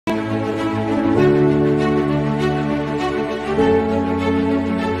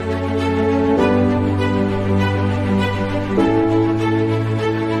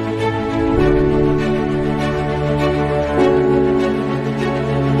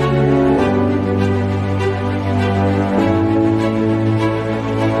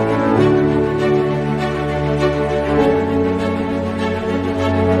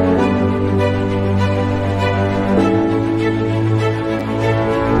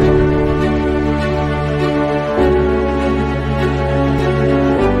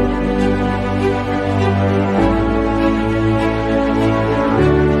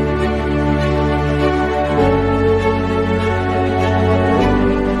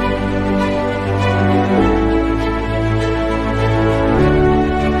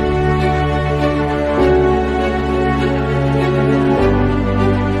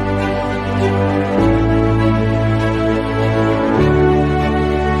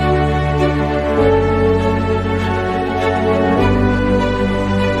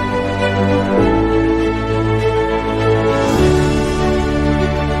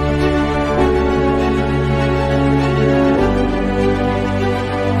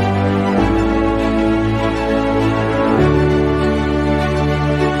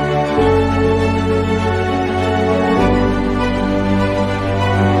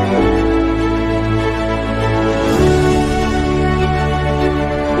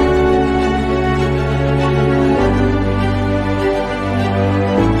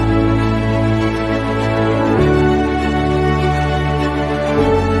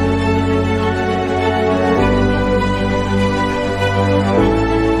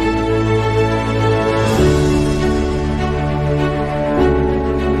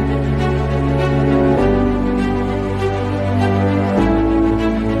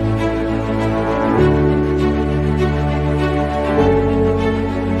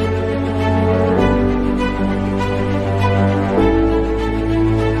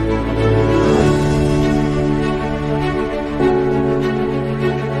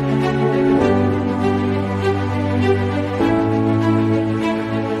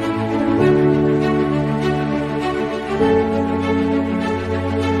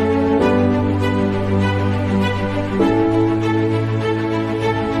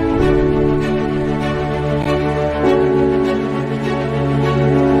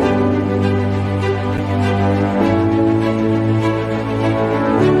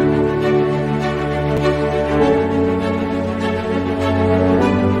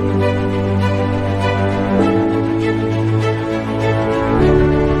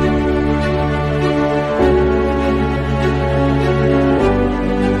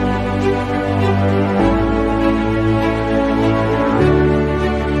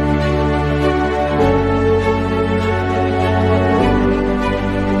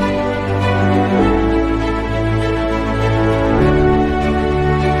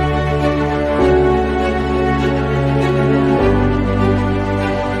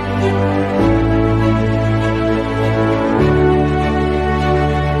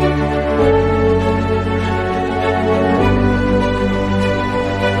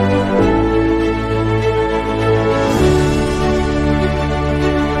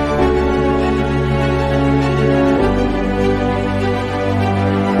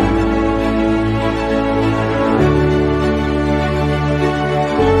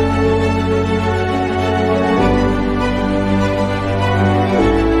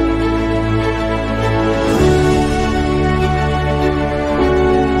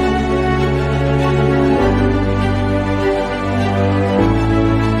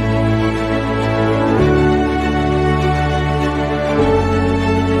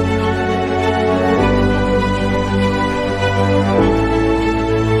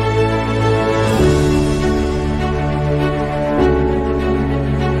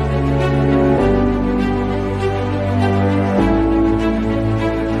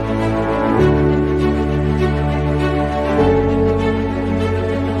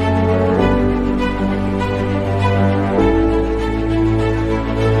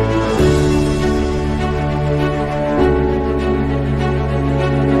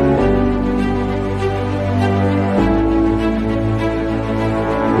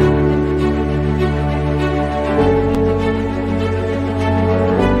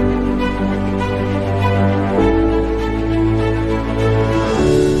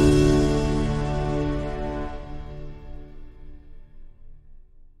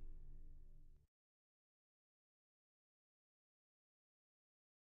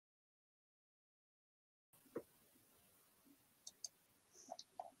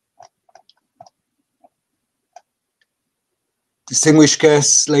Distinguished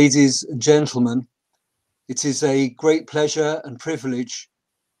guests, ladies and gentlemen, it is a great pleasure and privilege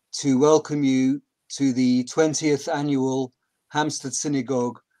to welcome you to the 20th annual Hampstead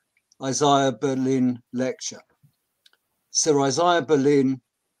Synagogue Isaiah Berlin lecture. Sir Isaiah Berlin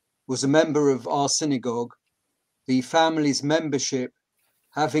was a member of our synagogue, the family's membership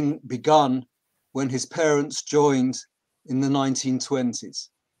having begun when his parents joined in the 1920s.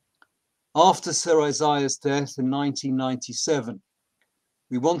 After Sir Isaiah's death in 1997,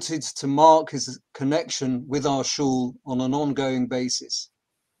 we wanted to mark his connection with our shul on an ongoing basis.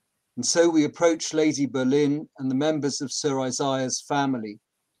 And so we approached Lady Berlin and the members of Sir Isaiah's family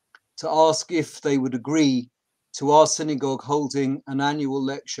to ask if they would agree to our synagogue holding an annual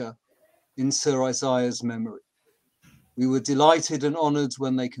lecture in Sir Isaiah's memory. We were delighted and honored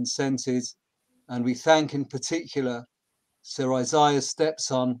when they consented, and we thank in particular Sir Isaiah's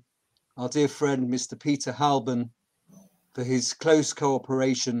stepson, our dear friend, Mr. Peter Halban, for his close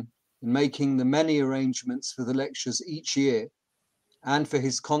cooperation in making the many arrangements for the lectures each year, and for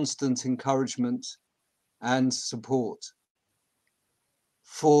his constant encouragement and support.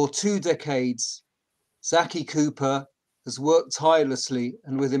 For 2 decades, Zaki Cooper has worked tirelessly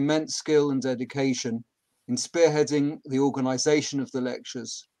and with immense skill and dedication in spearheading the organization of the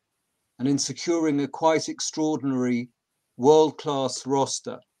lectures and in securing a quite extraordinary world-class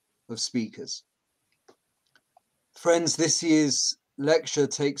roster of speakers. Friends, this year's lecture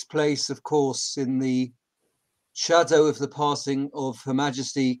takes place, of course, in the shadow of the passing of Her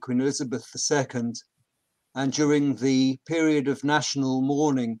Majesty Queen Elizabeth II and during the period of national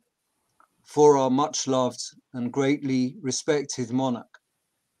mourning for our much-loved and greatly respected monarch.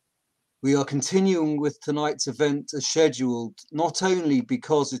 We are continuing with tonight's event as scheduled, not only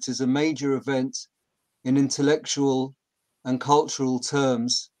because it is a major event in intellectual and cultural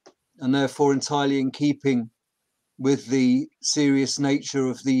terms, and therefore entirely in keeping with the serious nature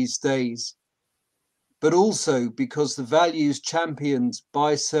of these days, but also because the values championed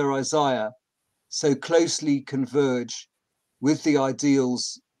by Sir Isaiah so closely converge with the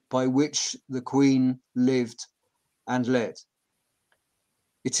ideals by which the Queen lived and led.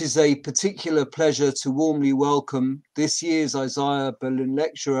 It is a particular pleasure to warmly welcome this year's Isaiah Berlin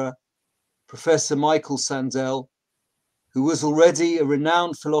lecturer, Professor Michael Sandel, who was already a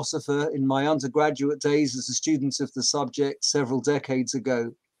renowned philosopher in my undergraduate days as a student of the subject several decades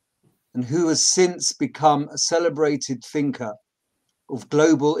ago, and who has since become a celebrated thinker of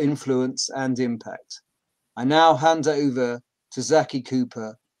global influence and impact. I now hand over to Zaki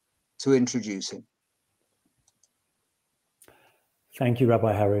Cooper to introduce him. Thank you,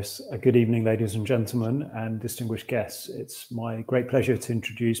 Rabbi Harris. Good evening, ladies and gentlemen, and distinguished guests. It's my great pleasure to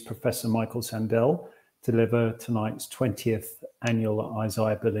introduce Professor Michael Sandel to deliver tonight's 20th annual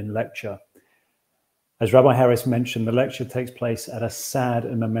Isaiah Berlin lecture. As Rabbi Harris mentioned, the lecture takes place at a sad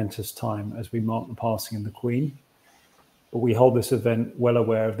and momentous time as we mark the passing of the Queen, but we hold this event well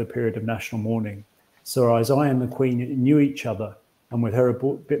aware of the period of national mourning. Sir Isaiah and the Queen knew each other, and we'll hear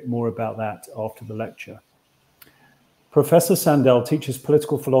a bit more about that after the lecture. Professor Sandel teaches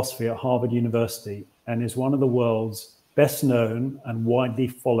political philosophy at Harvard University and is one of the world's best known and widely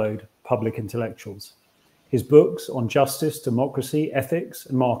followed public intellectuals. His books on justice, democracy, ethics,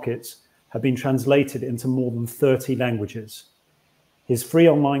 and markets have been translated into more than 30 languages. His free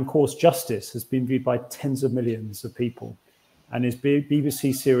online course, Justice, has been viewed by tens of millions of people, and his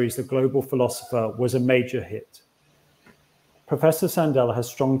BBC series, The Global Philosopher, was a major hit. Professor Sandel has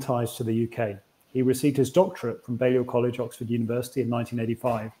strong ties to the UK. He received his doctorate from Balliol College, Oxford University in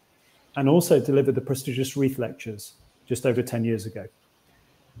 1985, and also delivered the prestigious Wreath Lectures just over 10 years ago.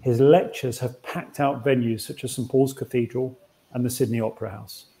 His lectures have packed out venues such as St Paul's Cathedral and the Sydney Opera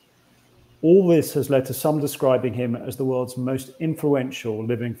House. All this has led to some describing him as the world's most influential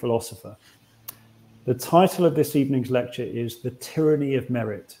living philosopher. The title of this evening's lecture is The Tyranny of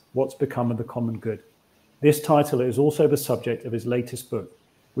Merit, What's Become of the Common Good. This title is also the subject of his latest book,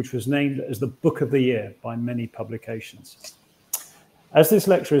 which was named as the Book of the Year by many publications. As this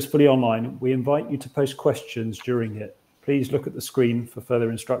lecture is fully online, we invite you to post questions during it. Please look at the screen for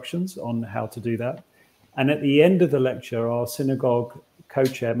further instructions on how to do that. And at the end of the lecture, our synagogue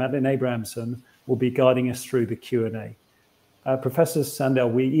co-chair, Madeleine Abrahamson, will be guiding us through the Q&A. Professor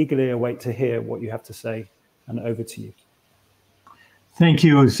Sandel, we eagerly await to hear what you have to say, and over to you. Thank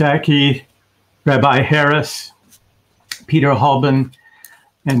you, Zaki, Rabbi Harris, Peter Halban,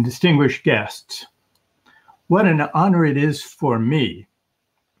 and distinguished guests. What an honor it is for me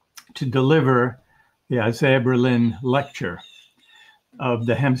to deliver the Isaiah Berlin lecture of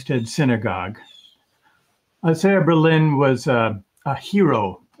the Hampstead Synagogue. Isaiah Berlin was a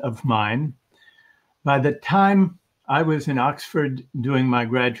hero of mine. By the time I was in Oxford doing my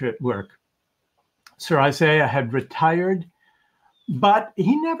graduate work. Sir Isaiah had retired, but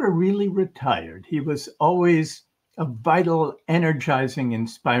he never really retired. He was always a vital, energizing,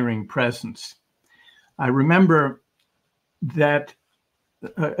 inspiring presence. I remember that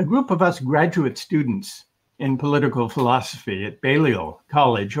a group of us graduate students in political philosophy at Balliol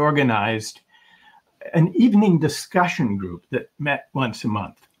College organized an evening discussion group that met once a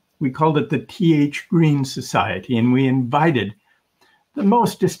month. We called it the T.H. Green Society, and we invited the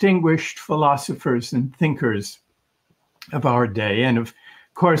most distinguished philosophers and thinkers of our day. And of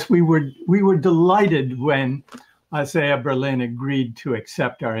course, we were delighted when Isaiah Berlin agreed to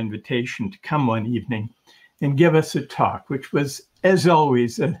accept our invitation to come one evening and give us a talk, which was, as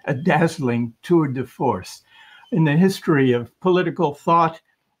always, a dazzling tour de force in the history of political thought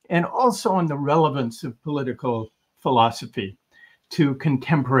and also on the relevance of political philosophy to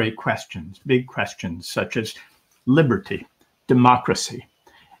contemporary questions, big questions such as liberty, democracy,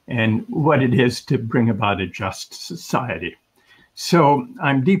 and what it is to bring about a just society. So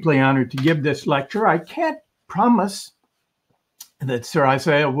I'm deeply honored to give this lecture. I can't promise that Sir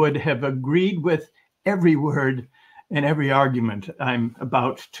Isaiah would have agreed with every word and every argument I'm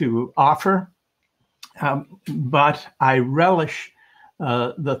about to offer, but I relish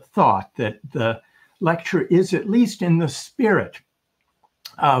the thought that the lecture is at least in the spirit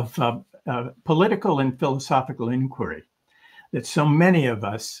of political and philosophical inquiry that so many of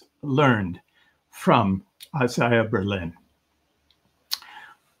us learned from Isaiah Berlin.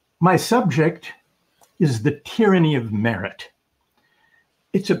 My subject is the tyranny of merit.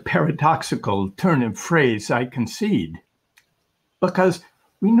 It's a paradoxical turn of phrase, I concede, because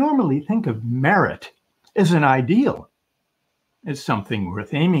we normally think of merit as an ideal, as something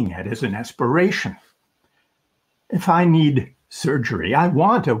worth aiming at, as an aspiration. If I need surgery, I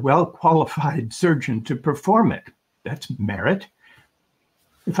want a well-qualified surgeon to perform it. That's merit.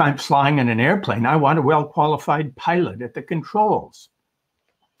 If I'm flying in an airplane, I want a well-qualified pilot at the controls.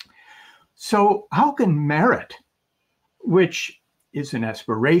 So how can merit, which is an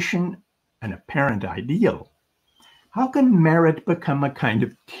aspiration, an apparent ideal, how can merit become a kind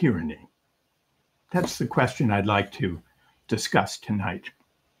of tyranny? That's the question I'd like to discuss tonight.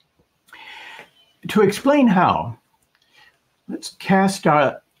 To explain how, let's cast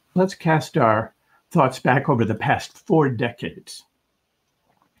our thoughts back over the past 4 decades.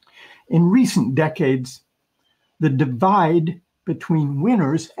 In recent decades, the divide between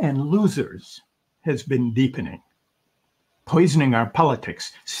winners and losers has been deepening, poisoning our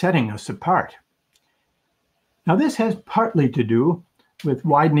politics, setting us apart. Now, this has partly to do with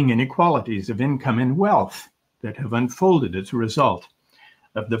widening inequalities of income and wealth that have unfolded as a result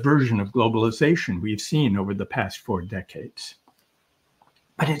of the version of globalization we've seen over the past 4 decades.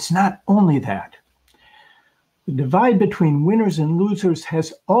 But it's not only that. The divide between winners and losers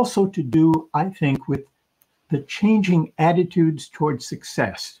has also to do, I think, with the changing attitudes towards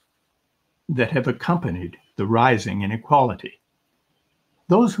success that have accompanied the rising inequality.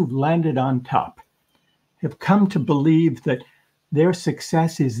 Those who've landed on top have come to believe that their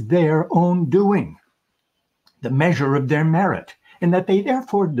success is their own doing, the measure of their merit, and that they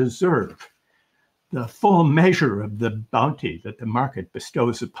therefore deserve the full measure of the bounty that the market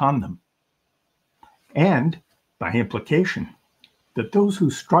bestows upon them. And, by implication, that those who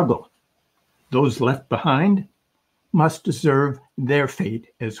struggle, those left behind, must deserve their fate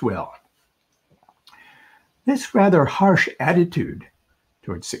as well. This rather harsh attitude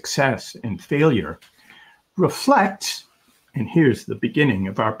towards success and failure reflects, and here's the beginning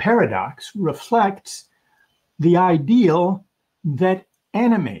of our paradox, reflects the ideal that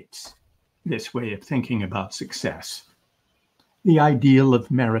animates this way of thinking about success, the ideal of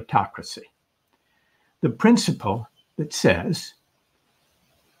meritocracy, the principle that says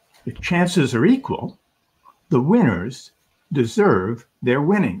if chances are equal, the winners deserve their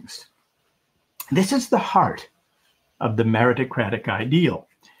winnings. This is the heart of the meritocratic ideal.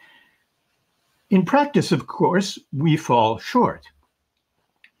 In practice, of course, we fall short.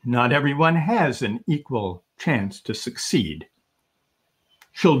 Not everyone has an equal chance to succeed.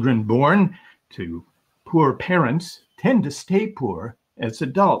 Children born to poor parents tend to stay poor as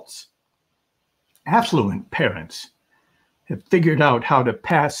adults. Affluent parents have figured out how to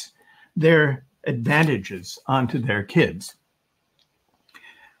pass their advantages onto their kids.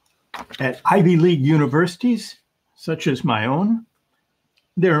 At Ivy League universities, such as my own,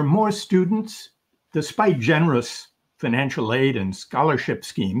 there are more students, despite generous financial aid and scholarship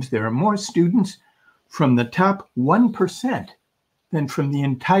schemes, there are more students from the top 1% than from the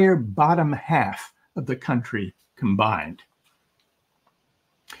entire bottom half of the country combined.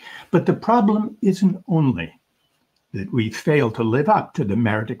 But the problem isn't only that we fail to live up to the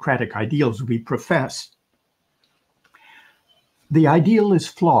meritocratic ideals we profess. The ideal is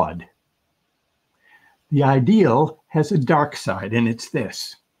flawed. The ideal has a dark side, and it's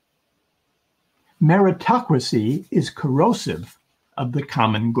this: meritocracy is corrosive of the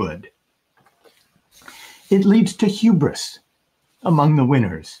common good. It leads to hubris among the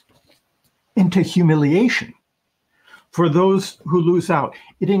winners and to humiliation for those who lose out.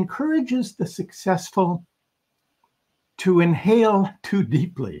 It encourages the successful to inhale too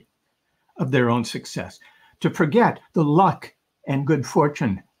deeply of their own success, to forget the luck and good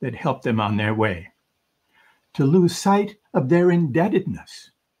fortune that helped them on their way, to lose sight of their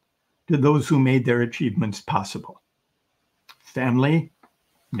indebtedness to those who made their achievements possible: family,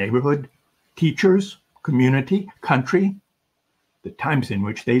 neighborhood, teachers, community, country, the times in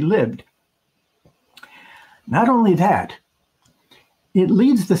which they lived. Not only that, it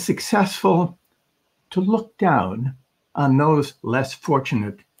leads the successful to look down on those less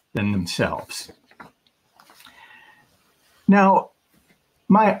fortunate than themselves. Now,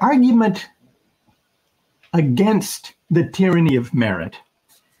 my argument against the tyranny of merit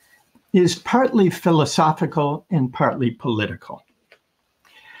is partly philosophical and partly political.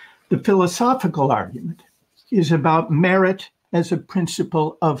 The philosophical argument is about merit as a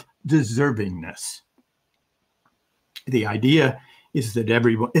principle of deservingness. The idea is that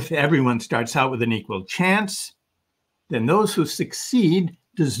if everyone starts out with an equal chance, then those who succeed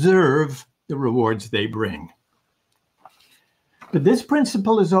deserve the rewards they bring. But this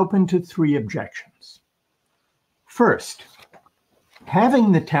principle is open to three objections. First,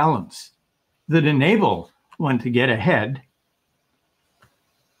 having the talents that enable one to get ahead,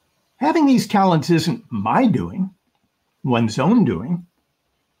 having these talents isn't my doing, one's own doing.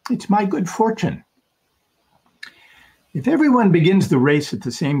 It's my good fortune. If everyone begins the race at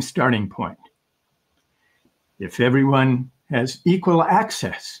the same starting point, if everyone has equal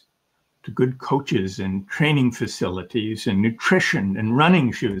access to good coaches and training facilities and nutrition and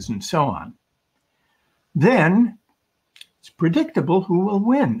running shoes and so on, then it's predictable who will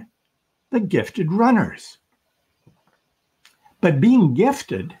win: the gifted runners. But being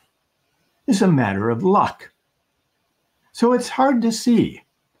gifted is a matter of luck. So it's hard to see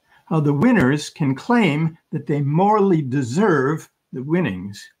how the winners can claim that they morally deserve the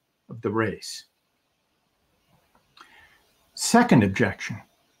winnings of the race. Second objection: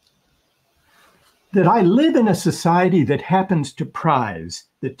 that I live in a society that happens to prize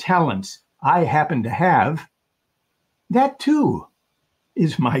the talents I happen to have, that too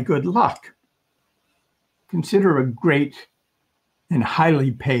is my good luck. Consider a great and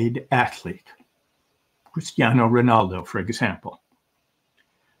highly paid athlete, Cristiano Ronaldo, for example.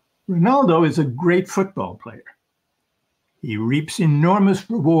 Ronaldo is a great football player. He reaps enormous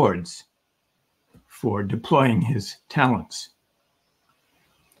rewards for deploying his talents.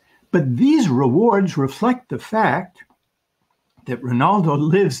 But these rewards reflect the fact that Ronaldo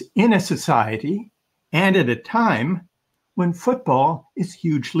lives in a society and at a time when football is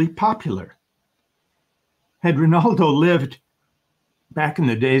hugely popular. Had Ronaldo lived back in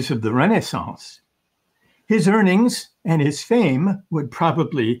the days of the Renaissance, his earnings and his fame would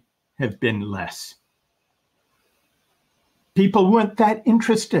probably have been less. People weren't that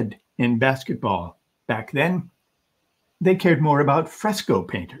interested in basketball back then. They cared more about fresco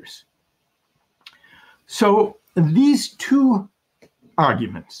painters. So these two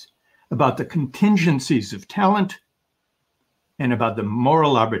arguments about the contingencies of talent and about the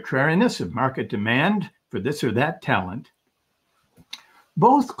moral arbitrariness of market demand for this or that talent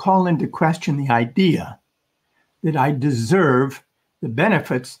both call into question the idea that I deserve the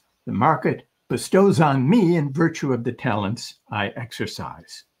benefits the market bestows on me in virtue of the talents I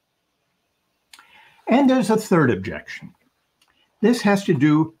exercise. And there's a third objection. This has to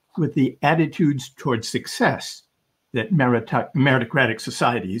do with the attitudes towards success that meritocratic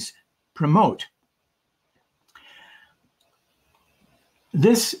societies promote.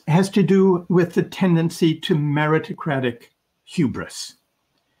 This has to do with the tendency to meritocratic hubris.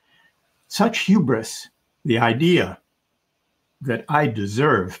 Such hubris, the idea that I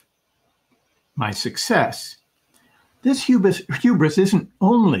deserve my success, this hubris isn't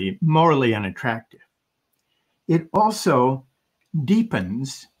only morally unattractive, it also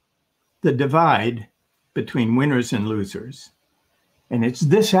deepens the divide between winners and losers. And it's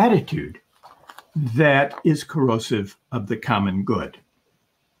this attitude that is corrosive of the common good.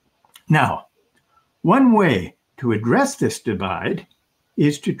 Now, one way to address this divide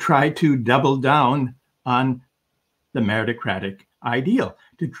is to try to double down on the meritocratic ideal,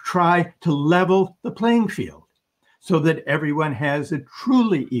 to try to level the playing field so that everyone has a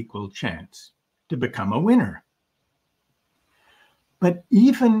truly equal chance to become a winner. But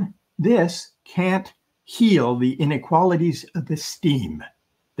even this can't heal the inequalities of esteem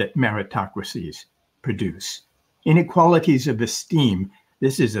that meritocracies produce. Inequalities of esteem,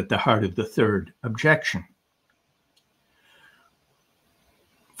 this is at the heart of the third objection.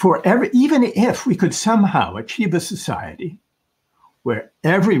 Even if we could somehow achieve a society where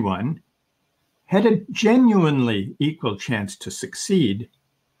everyone had a genuinely equal chance to succeed,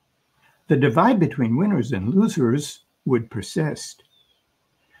 the divide between winners and losers would persist.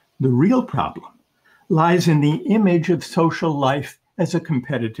 The real problem lies in the image of social life as a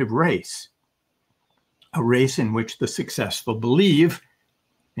competitive race, a race in which the successful believe,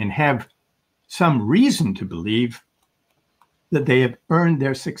 and have some reason to believe, that they have earned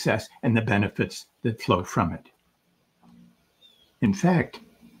their success and the benefits that flow from it. In fact,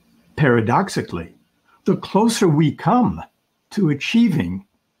 paradoxically, the closer we come to achieving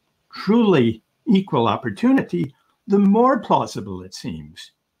truly equal opportunity, the more plausible it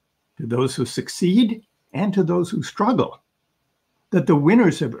seems to those who succeed and to those who struggle that the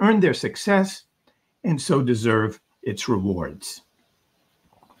winners have earned their success and so deserve its rewards.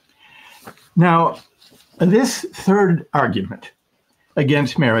 Now, this third argument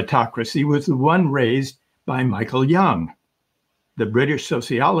against meritocracy was the one raised by Michael Young, the British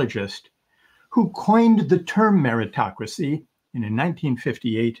sociologist who coined the term meritocracy in a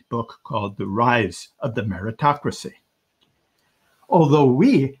 1958 book called The Rise of the Meritocracy. Although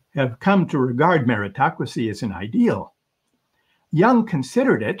we have come to regard meritocracy as an ideal, Young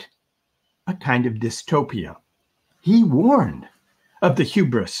considered it a kind of dystopia. He warned of the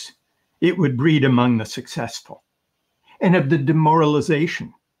hubris it would breed among the successful and of the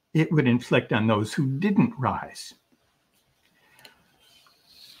demoralization it would inflict on those who didn't rise.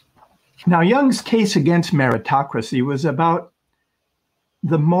 Now, Young's case against meritocracy was about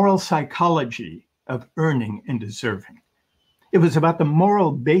the moral psychology of earning and deserving. It was about the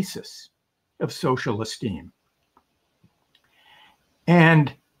moral basis of social esteem.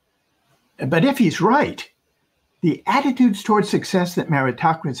 But if he's right, the attitudes towards success that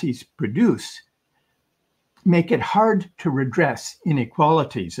meritocracies produce make it hard to redress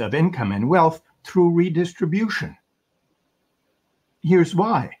inequalities of income and wealth through redistribution. Here's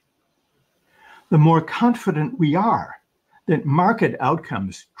why. The more confident we are that market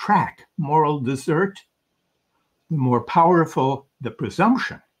outcomes track moral desert, the more powerful the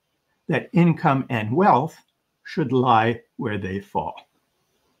presumption that income and wealth should lie where they fall.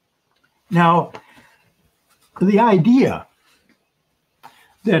 Now, the idea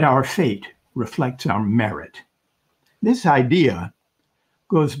that our fate reflects our merit, this idea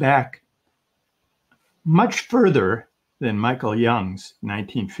goes back much further than Michael Young's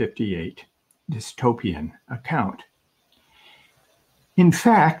 1958 dystopian account. In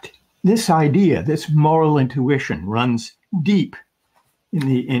fact, this idea, this moral intuition, runs deep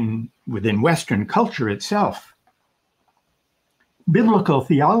within Western culture itself. Biblical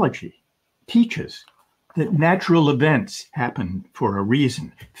theology teaches that natural events happen for a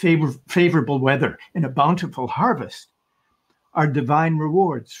reason. Favorable weather and a bountiful harvest are divine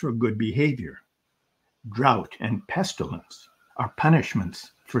rewards for good behavior. Drought and pestilence are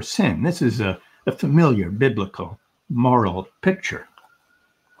punishments for sin. This is a familiar biblical moral picture.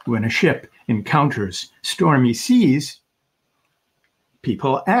 When a ship encounters stormy seas,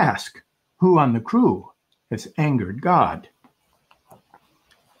 people ask, who on the crew has angered God?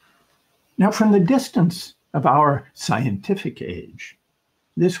 Now, from the distance of our scientific age,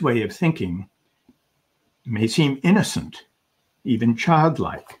 this way of thinking may seem innocent, even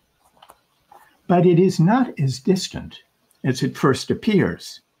childlike, but it is not as distant as it first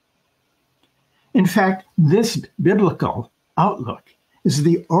appears. In fact, this biblical outlook is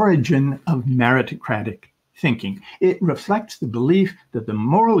the origin of meritocratic thinking. It reflects the belief that the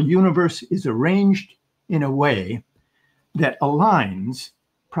moral universe is arranged in a way that aligns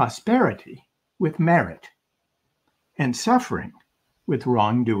prosperity with merit and suffering with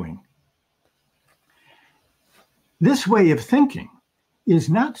wrongdoing. This way of thinking is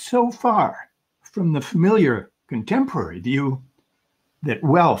not so far from the familiar contemporary view that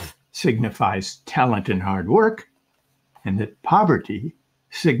wealth signifies talent and hard work, and that poverty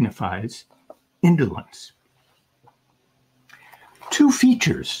signifies indolence. Two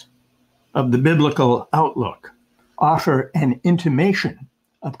features of the biblical outlook offer an intimation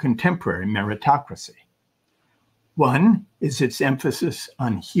of contemporary meritocracy. One is its emphasis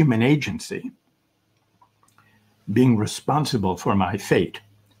on human agency, being responsible for my fate.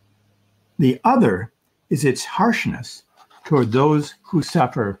 The other is its harshness toward those who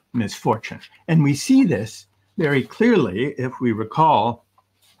suffer misfortune. And we see this very clearly if we recall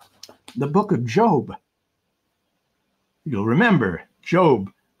the book of Job. You'll remember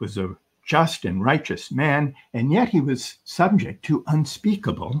Job was a just and righteous man, and yet he was subject to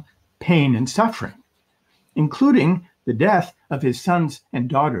unspeakable pain and suffering, including the death of his sons and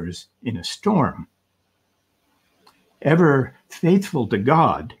daughters in a storm. Ever faithful to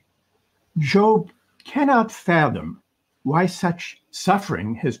God, Job cannot fathom why such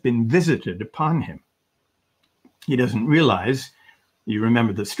suffering has been visited upon him. He doesn't realize, you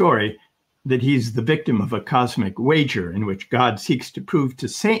remember the story, that he's the victim of a cosmic wager in which God seeks to prove to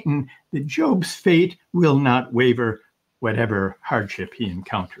Satan that Job's fate will not waver, whatever hardship he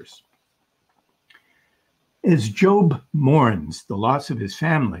encounters. As Job mourns the loss of his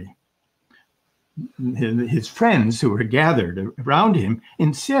family, his friends who are gathered around him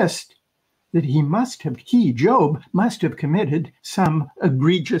insist that Job must have committed some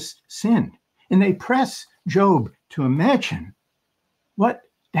egregious sin. And they press Job to imagine what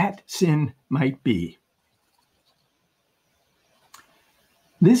that sin might be.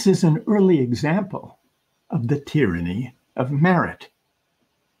 This is an early example of the tyranny of merit.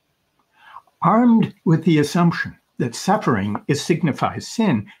 Armed with the assumption that suffering signifies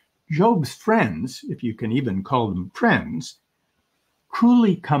sin, Job's friends, if you can even call them friends,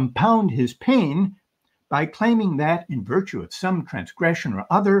 cruelly compound his pain by claiming that, in virtue of some transgression or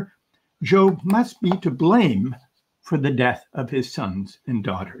other, Job must be to blame for the death of his sons and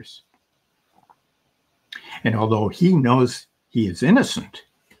daughters. And although he knows he is innocent,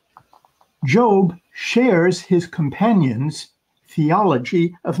 Job shares his companions'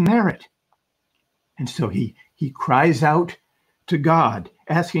 theology of merit. And so he cries out to God,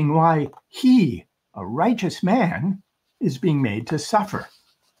 asking why he, a righteous man, is being made to suffer.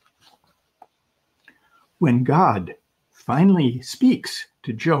 When God finally speaks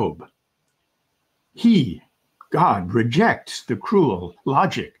to Job, God rejects the cruel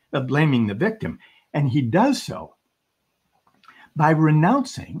logic of blaming the victim, and he does so by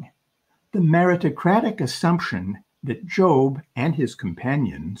renouncing the meritocratic assumption that Job and his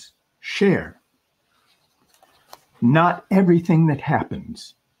companions share. Not everything that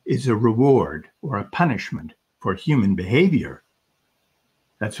happens is a reward or a punishment for human behavior.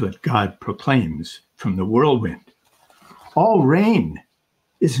 That's what God proclaims from the whirlwind. All rain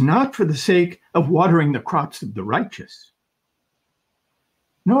is not for the sake of watering the crops of the righteous,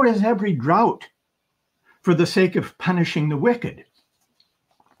 nor is every drought for the sake of punishing the wicked.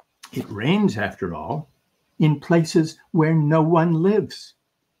 It rains, after all, in places where no one lives,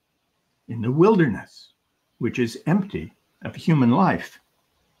 in the wilderness, which is empty of human life.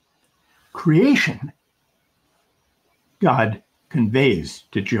 Creation, God conveys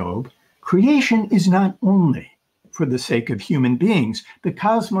to Job, creation is not only for the sake of human beings. The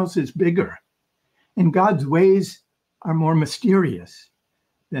cosmos is bigger, and God's ways are more mysterious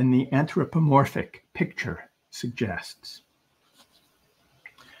than the anthropomorphic picture suggests.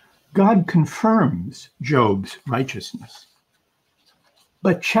 God confirms Job's righteousness,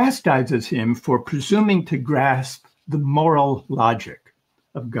 but chastises him for presuming to grasp the moral logic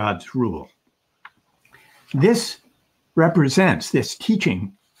of God's rule. This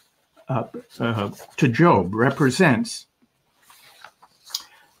teaching to Job represents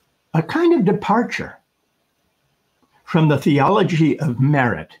a kind of departure from the theology of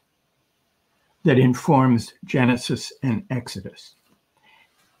merit that informs Genesis and Exodus.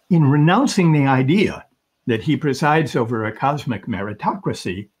 In renouncing the idea that he presides over a cosmic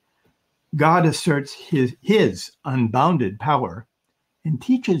meritocracy, God asserts his unbounded power and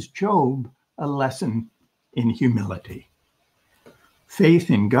teaches Job a lesson in humility. Faith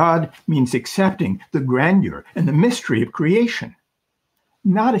in God means accepting the grandeur and the mystery of creation,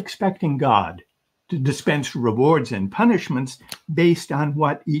 not expecting God to dispense rewards and punishments based on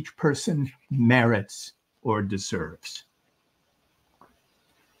what each person merits or deserves.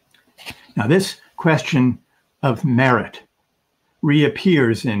 Now, this question of merit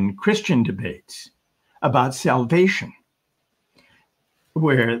reappears in Christian debates about salvation,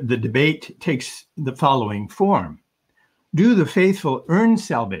 where the debate takes the following form. Do the faithful earn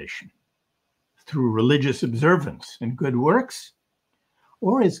salvation through religious observance and good works?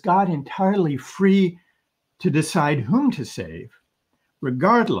 Or is God entirely free to decide whom to save,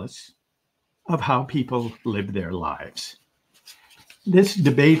 regardless of how people live their lives? This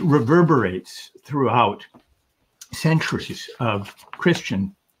debate reverberates throughout centuries of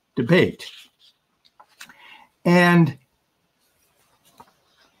Christian debate. And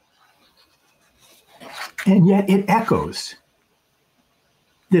yet it echoes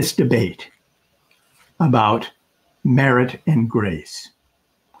this debate about merit and grace,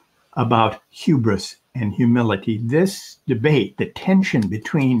 about hubris and humility. This debate, the tension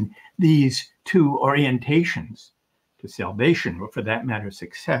between these two orientations, to salvation, or for that matter,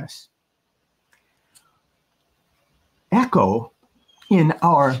 success, echo in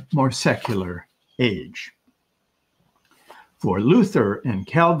our more secular age. For Luther and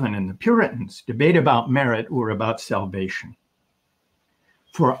Calvin and the Puritans, debate about merit were about salvation.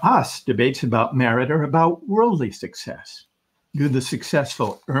 For us, debates about merit are about worldly success. Do the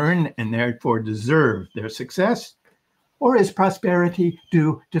successful earn and therefore deserve their success? Or is prosperity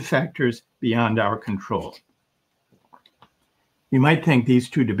due to factors beyond our control? You might think these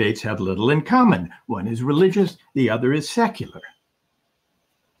two debates have little in common. One is religious, the other is secular.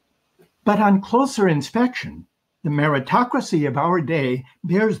 But on closer inspection, the meritocracy of our day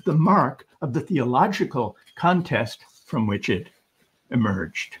bears the mark of the theological contest from which it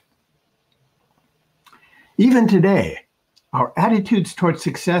emerged. Even today, our attitudes toward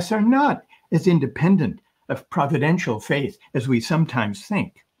success are not as independent of providential faith as we sometimes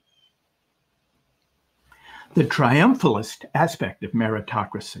think. The triumphalist aspect of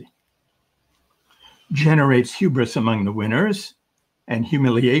meritocracy generates hubris among the winners and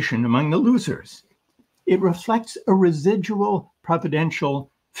humiliation among the losers. It reflects a residual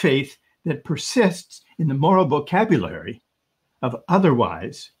providential faith that persists in the moral vocabulary of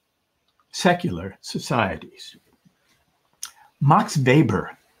otherwise secular societies. Max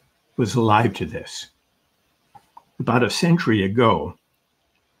Weber was alive to this. About a century ago,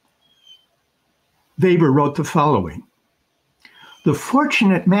 Weber wrote the following: "The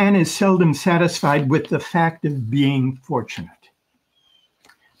fortunate man is seldom satisfied with the fact of being fortunate.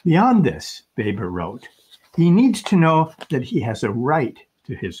 Beyond this," Weber wrote, "he needs to know that he has a right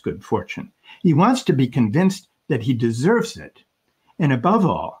to his good fortune. He wants to be convinced that he deserves it, and above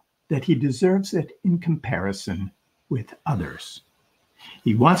all, that he deserves it in comparison with others.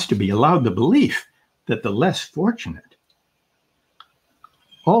 He wants to be allowed the belief that the less fortunate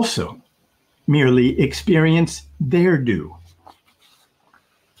also merely experience their due."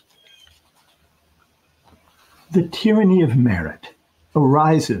 The tyranny of merit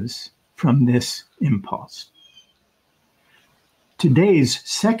arises from this impulse. Today's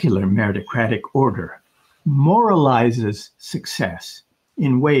secular meritocratic order moralizes success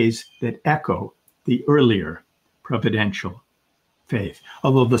in ways that echo the earlier providential faith.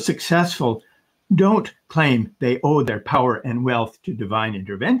 Although the successful don't claim they owe their power and wealth to divine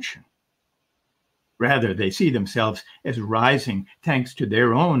intervention. Rather, they see themselves as rising thanks to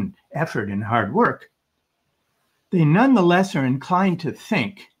their own effort and hard work. They nonetheless are inclined to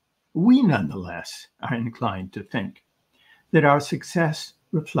think, we nonetheless are inclined to think, that our success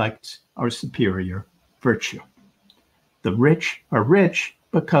reflects our superior virtue. The rich are rich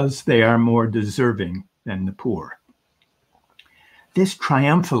because they are more deserving than the poor. This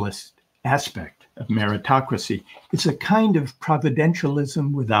triumphalist aspect of meritocracy is a kind of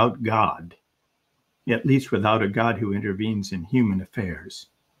providentialism without God, at least without a God who intervenes in human affairs.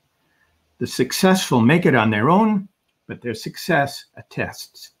 The successful make it on their own, but their success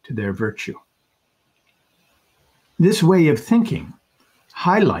attests to their virtue. This way of thinking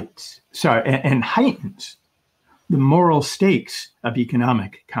heightens the moral stakes of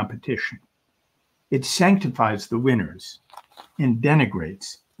economic competition. It sanctifies the winners and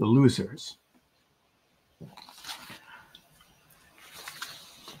denigrates the losers.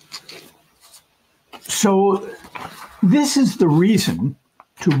 So this is the reason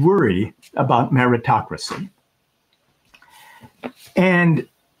to worry about meritocracy and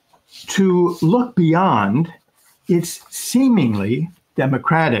to look beyond its seemingly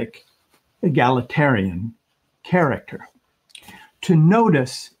democratic, egalitarian character, to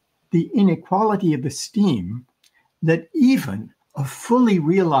notice the inequality of esteem that even a fully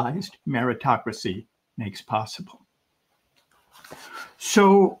realized meritocracy makes possible.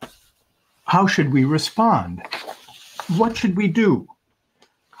 So, how should we respond? What should we do?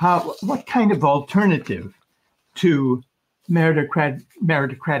 What kind of alternative to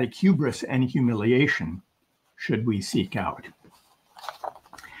meritocratic hubris and humiliation should we seek out?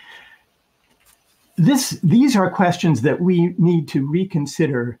 These are questions that we need to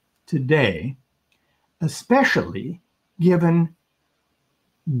reconsider today, especially given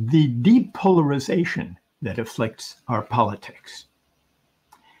the deep polarization that afflicts our politics.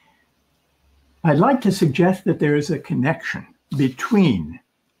 I'd like to suggest that there is a connection between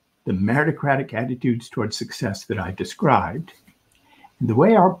the meritocratic attitudes towards success that I described and the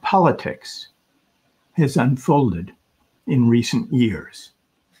way our politics has unfolded in recent years.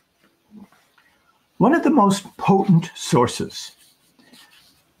 One of the most potent sources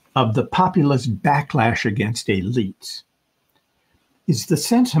of the populist backlash against elites is the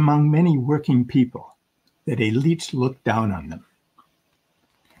sense among many working people that elites look down on them.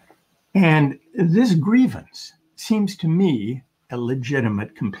 And this grievance seems to me a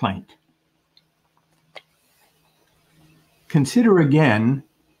legitimate complaint. Consider again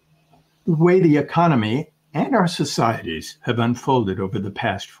the way the economy and our societies have unfolded over the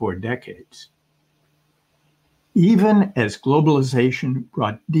past 4 decades. Even as globalization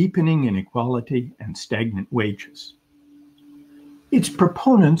brought deepening inequality and stagnant wages, its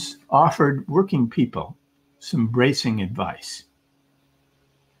proponents offered working people some bracing advice.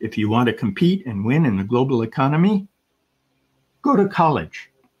 If you want to compete and win in the global economy, go to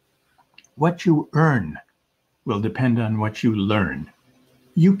college. What you earn will depend on what you learn.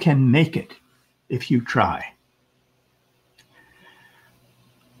 You can make it if you try.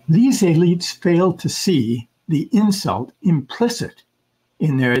 These elites fail to see the insult implicit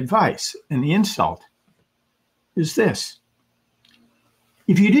in their advice, and the insult is this.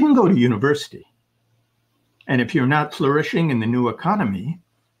 If you didn't go to university, and if you're not flourishing in the new economy,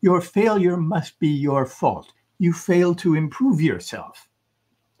 your failure must be your fault. You failed to improve yourself,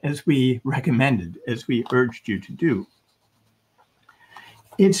 as we recommended, as we urged you to do.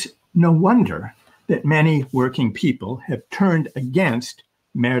 It's no wonder that many working people have turned against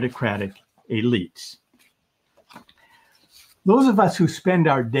meritocratic elites. Those of us who spend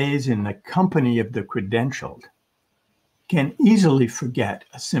our days in the company of the credentialed can easily forget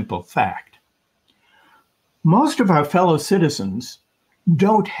a simple fact. Most of our fellow citizens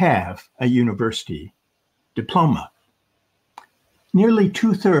don't have a university diploma. Nearly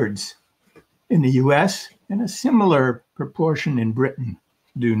 2/3 in the US and a similar proportion in Britain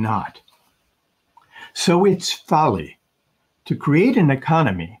do not. So it's folly to create an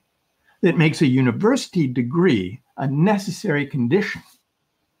economy that makes a university degree a necessary condition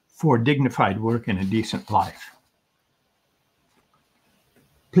for dignified work and a decent life.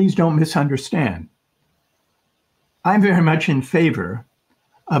 Please don't misunderstand. I'm very much in favor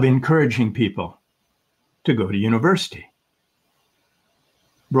of encouraging people to go to university.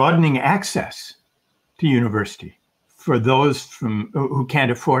 Broadening access to university for those who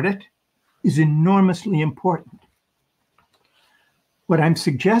can't afford it is enormously important. What I'm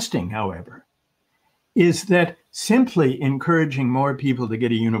suggesting, however, is that simply encouraging more people to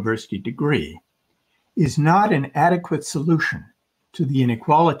get a university degree is not an adequate solution to the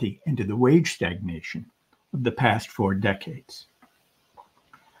inequality and to the wage stagnation of the past 4 decades.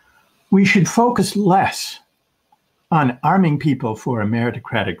 We should focus less on arming people for a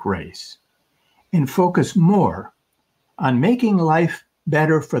meritocratic race and focus more on making life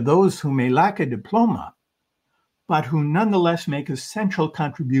better for those who may lack a diploma, but who nonetheless make essential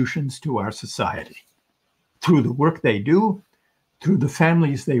contributions to our society through the work they do, through the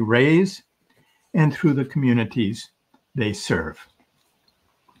families they raise, and through the communities they serve.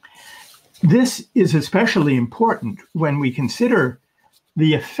 This is especially important when we consider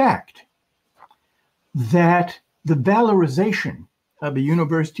the effect that the valorization of a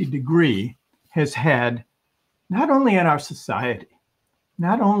university degree has had not only on our society,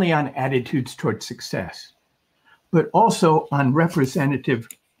 not only on attitudes toward success, but also on representative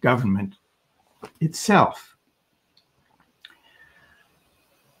government itself.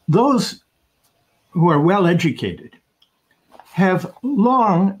 Those who are well educated have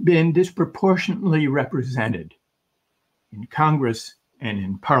long been disproportionately represented in Congress and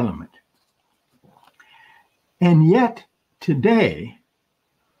in Parliament. And yet, today,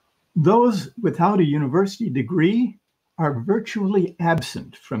 those without a university degree are virtually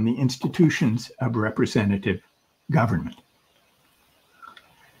absent from the institutions of representative government.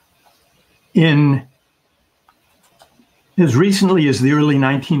 In as recently as the early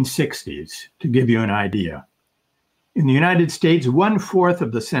 1960s, to give you an idea, in the United States, 1/4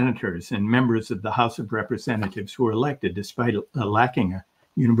 of the senators and members of the House of Representatives were elected despite lacking a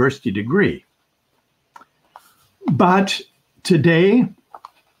university degree. But today,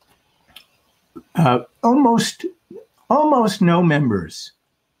 almost no members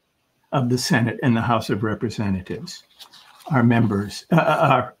of the Senate and the House of Representatives are members,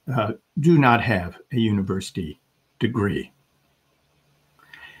 do not have a university degree.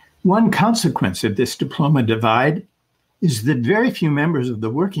 One consequence of this diploma divide is that very few members of the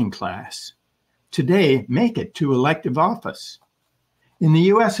working class today make it to elective office. In the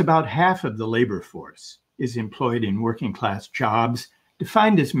US, about half of the labor force is employed in working class jobs,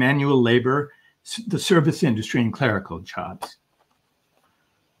 defined as manual labor, the service industry, and clerical jobs.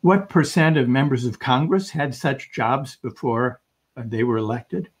 What percent of members of Congress had such jobs before they were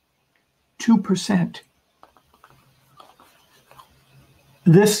elected? 2%.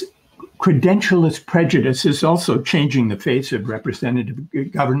 This credentialist prejudice is also changing the face of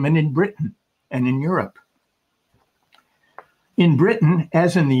representative government in Britain and in Europe. In Britain,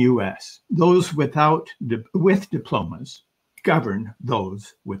 as in the US, those with diplomas govern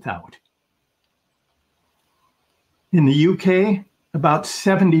those without. In the UK, about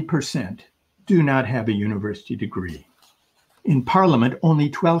 70% do not have a university degree. In Parliament, only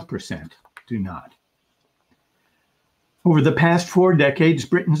 12% do not. Over the past 4 decades,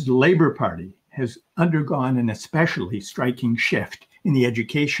 Britain's Labour Party has undergone an especially striking shift in the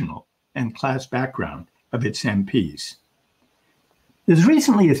educational and class background of its MPs. As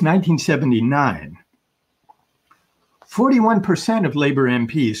recently as 1979, 41% of Labour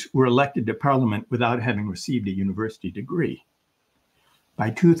MPs were elected to Parliament without having received a university degree. By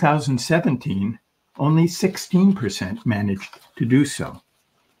 2017, only 16% managed to do so.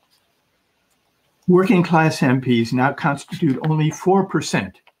 Working class MPs now constitute only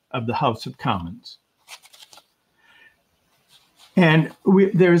 4% of the House of Commons. And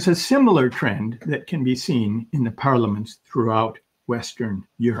there's a similar trend that can be seen in the parliaments throughout Western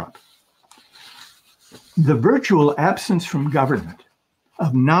Europe. The virtual absence from government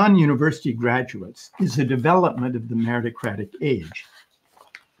of non-university graduates is a development of the meritocratic age,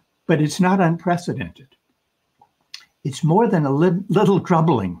 but it's not unprecedented. It's more than a little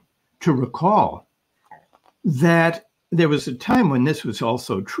troubling to recall that there was a time when this was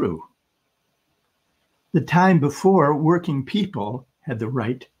also true. The time before working people had the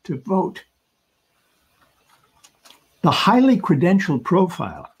right to vote. The highly credentialed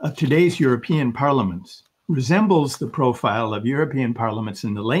profile of today's European parliaments resembles the profile of European parliaments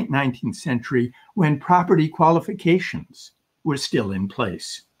in the late 19th century when property qualifications were still in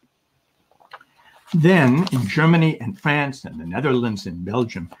place. Then, in Germany and France and the Netherlands and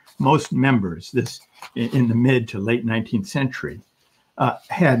Belgium, most members, in the mid to late 19th century,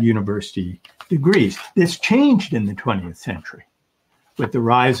 had university degrees. This changed in the 20th century with the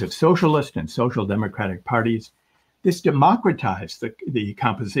rise of socialist and social democratic parties. This democratized the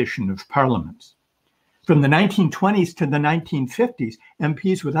composition of parliaments. From the 1920s to the 1950s,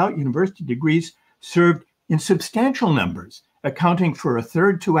 MPs without university degrees served in substantial numbers, accounting for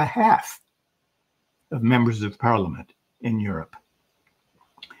 1/3 to 1/2 of members of parliament in Europe.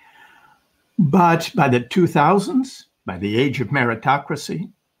 But by the 2000s, by the age of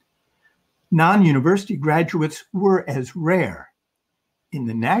meritocracy, non-university graduates were as rare in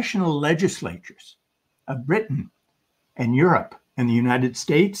the national legislatures of Britain and Europe and the United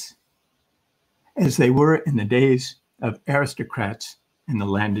States as they were in the days of aristocrats and the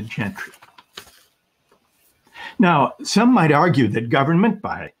landed gentry. Now, some might argue that government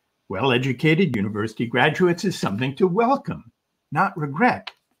by well-educated university graduates is something to welcome, not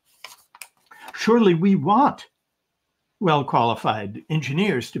regret. Surely we want well-qualified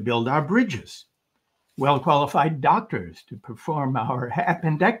engineers to build our bridges, well-qualified doctors to perform our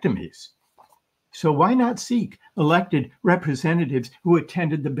appendectomies. So why not seek elected representatives who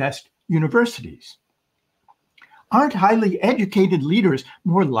attended the best universities? Aren't highly educated leaders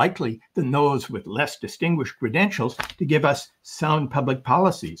more likely than those with less distinguished credentials to give us sound public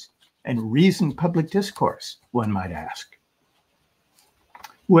policies and reasoned public discourse, one might ask?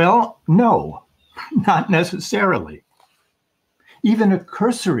 Well, no, not necessarily. Even a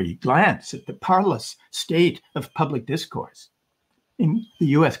cursory glance at the parlous state of public discourse in the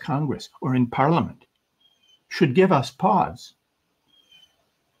US Congress or in Parliament should give us pause.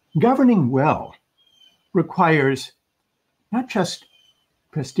 Governing well requires not just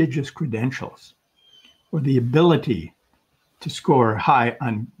prestigious credentials or the ability to score high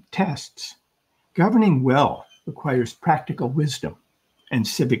on tests. Governing well requires practical wisdom and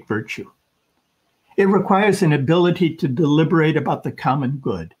civic virtue. It requires an ability to deliberate about the common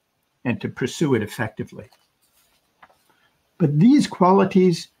good and to pursue it effectively. But these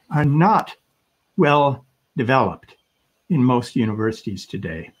qualities are not well developed in most universities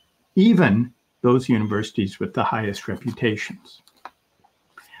today, even those universities with the highest reputations.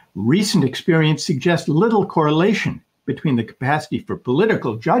 Recent experience suggests little correlation between the capacity for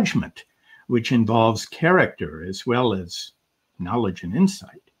political judgment, which involves character as well as knowledge and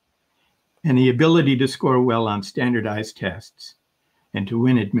insight, and the ability to score well on standardized tests and to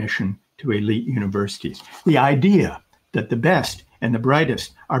win admission to elite universities. The idea that the best and the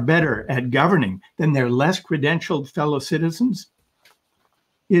brightest are better at governing than their less credentialed fellow citizens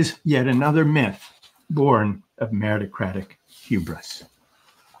is yet another myth born of meritocratic hubris.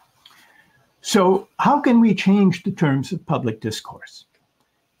 So how can we change the terms of public discourse,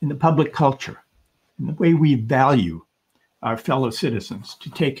 in the public culture, in the way we value our fellow citizens to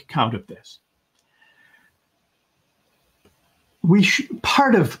take account of this?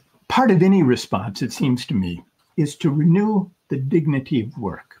 Part of any response, it seems to me, is to renew the dignity of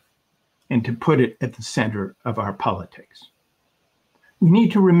work and to put it at the center of our politics. We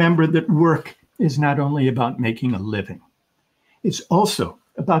need to remember that work is not only about making a living. It's also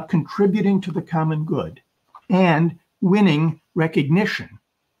about contributing to the common good and winning recognition,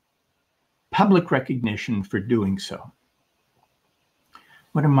 public recognition for doing so.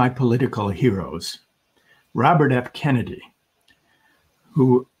 One of my political heroes, Robert F. Kennedy,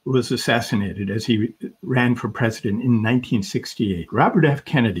 who was assassinated as he ran for president in 1968. Robert F.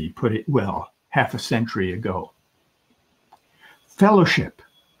 Kennedy put it well half a century ago. Fellowship,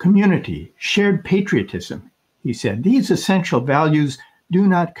 community, shared patriotism, he said, these essential values do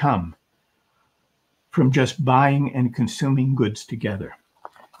not come from just buying and consuming goods together.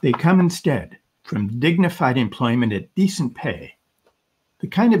 They come instead from dignified employment at decent pay, the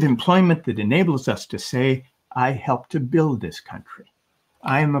kind of employment that enables us to say, I helped to build this country.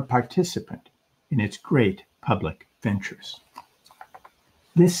 I am a participant in its great public ventures.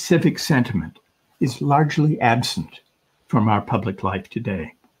 This civic sentiment is largely absent from our public life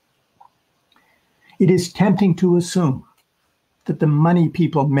today. It is tempting to assume that the money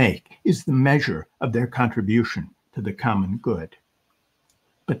people make is the measure of their contribution to the common good.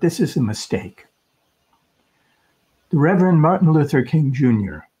 But this is a mistake. The Reverend Martin Luther King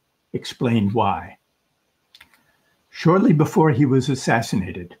Jr. explained why. Shortly before he was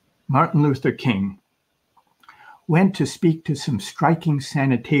assassinated, Martin Luther King went to speak to some striking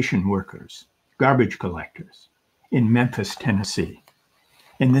sanitation workers, garbage collectors, in Memphis, Tennessee.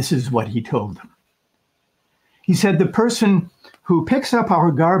 And this is what he told them. He said, the person who picks up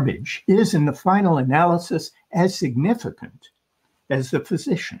our garbage is, in the final analysis, as significant as the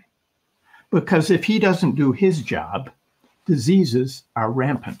physician. Because if he doesn't do his job, diseases are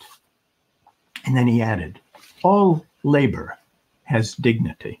rampant. And then he added, all labor has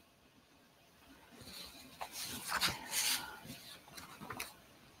dignity.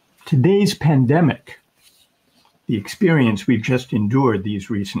 Today's pandemic, the experience we've just endured these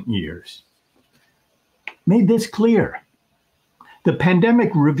recent years, made this clear. The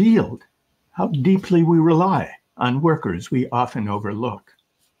pandemic revealed how deeply we rely on workers we often overlook.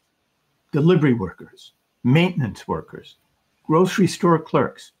 Delivery workers, maintenance workers, grocery store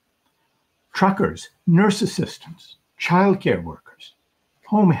clerks, truckers, nurse assistants, childcare workers,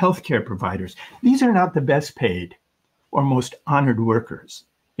 home health care providers. These are not the best paid or most honored workers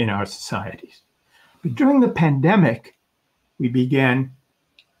in our societies. But during the pandemic, we began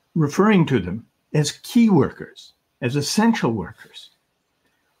referring to them as key workers, as essential workers.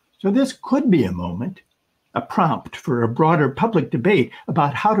 So this could be a moment, a prompt for a broader public debate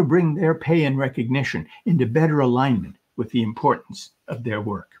about how to bring their pay and recognition into better alignment with the importance of their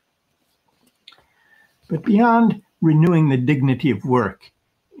work. But beyond renewing the dignity of work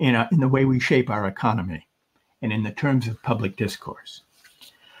in the way we shape our economy and in the terms of public discourse,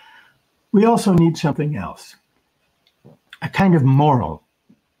 we also need something else, a kind of moral,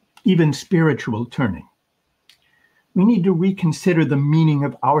 even spiritual turning. We need to reconsider the meaning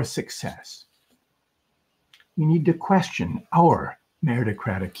of our success. We need to question our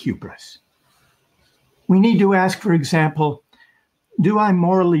meritocratic hubris. We need to ask, for example, do I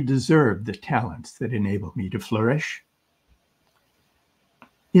morally deserve the talents that enable me to flourish?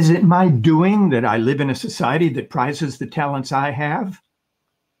 Is it my doing that I live in a society that prizes the talents I have?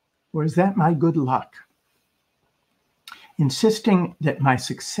 Or is that my good luck? Insisting that my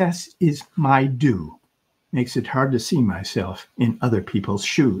success is my due makes it hard to see myself in other people's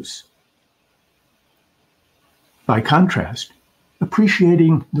shoes. By contrast,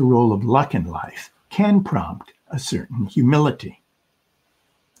 appreciating the role of luck in life can prompt a certain humility.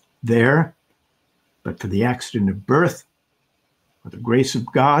 There, but for the accident of birth, or the grace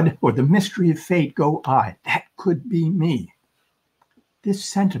of God, or the mystery of fate, go I. That could be me. This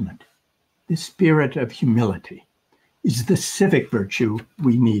sentiment, this spirit of humility, is the civic virtue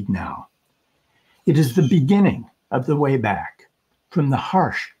we need now. It is the beginning of the way back from the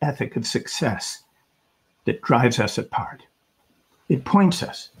harsh ethic of success that drives us apart. It points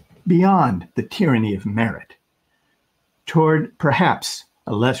us beyond the tyranny of merit toward perhaps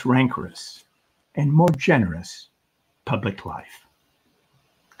a less rancorous and more generous public life.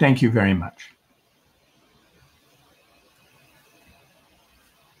 Thank you very much.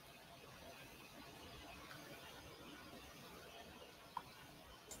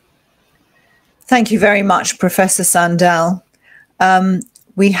 Thank you very much, Professor Sandel.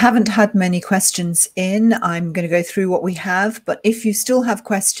 We haven't had many questions in. I'm going to go through what we have, but if you still have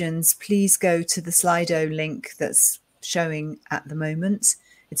questions, please go to the Slido link that's showing at the moment.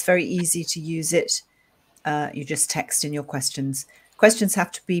 It's very easy to use it. You just text in your questions. Questions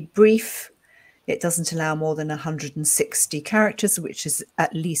have to be brief. It doesn't allow more than 160 characters, which is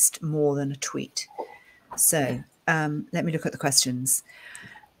at least more than a tweet. So let me look at the questions.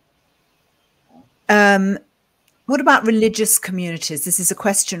 What about religious communities? This is a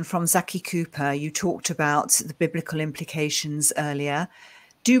question from Zaki Cooper. You talked about the biblical implications earlier.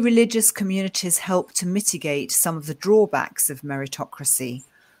 Do religious communities help to mitigate some of the drawbacks of meritocracy?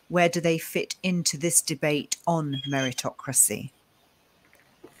 Where do they fit into this debate on meritocracy?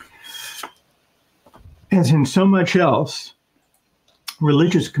 As in so much else,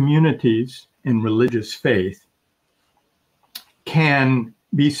 religious communities and religious faith can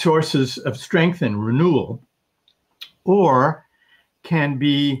be sources of strength and renewal, or can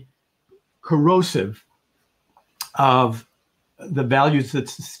be corrosive of the values that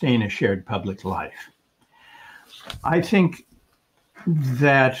sustain a shared public life. I think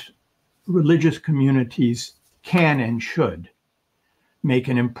that religious communities can and should make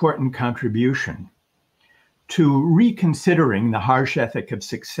an important contribution to reconsidering the harsh ethic of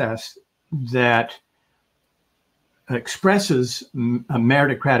success that expresses a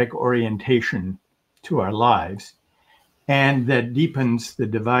meritocratic orientation to our lives and that deepens the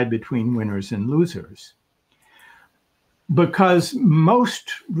divide between winners and losers. Because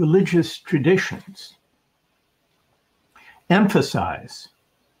most religious traditions emphasize,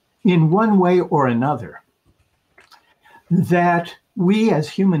 in one way or another, that we as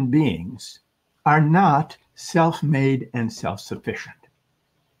human beings are not self-made and self-sufficient,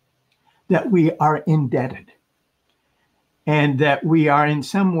 that we are indebted, and that we are in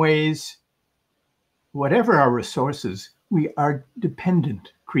some ways, whatever our resources, we are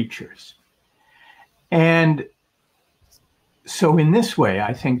dependent creatures. And so in this way,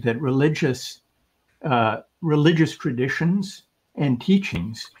 I think that religious traditions and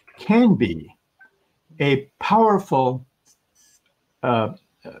teachings can be a powerful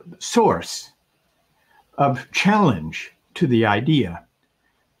source of challenge to the idea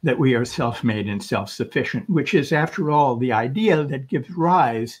that we are self-made and self-sufficient, which is, after all, the idea that gives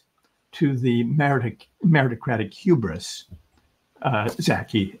rise to the meritocratic hubris,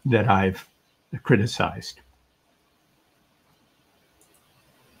 Zaki, that I've criticized.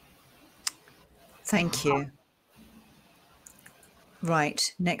 Thank you.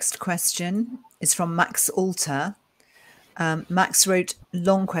 Right, next question is from Max Alter. Max wrote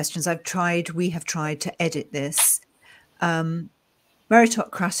long questions. We have tried to edit this.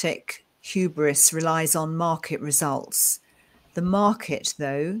 Meritocratic hubris relies on market results. The market,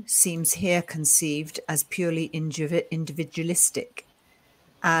 though, seems here conceived as purely individualistic,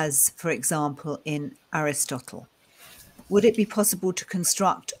 as, for example, in Aristotle. Would it be possible to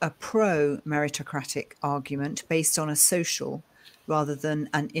construct a pro-meritocratic argument based on a social rather than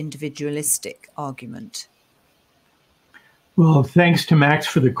an individualistic argument? Well, thanks to Max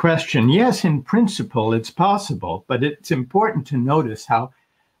for the question. Yes, in principle, it's possible, but it's important to notice how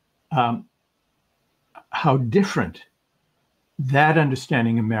different that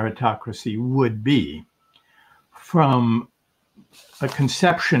understanding of meritocracy would be from a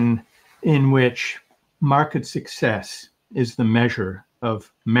conception in which market success is the measure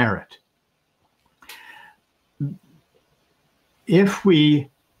of merit. If we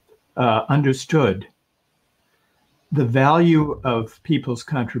understood the value of people's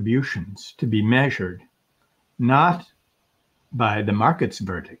contributions to be measured not by the market's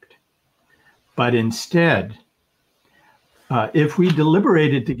verdict, but instead, if we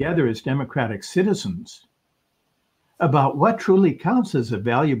deliberated together as democratic citizens about what truly counts as a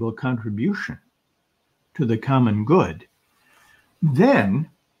valuable contribution to the common good, then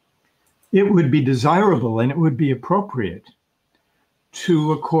it would be desirable and it would be appropriate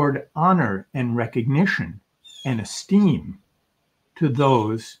to accord honor and recognition and esteem to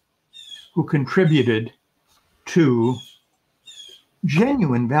those who contributed to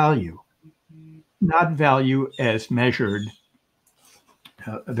genuine value, not value as measured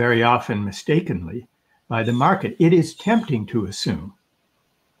very often mistakenly by the market. It is tempting to assume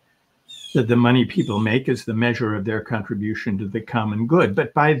that the money people make is the measure of their contribution to the common good.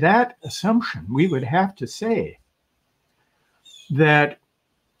 But by that assumption, we would have to say that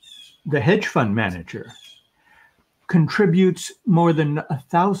the hedge fund manager contributes more than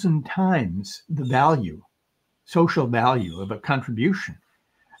 1,000 times the value, social value of a contribution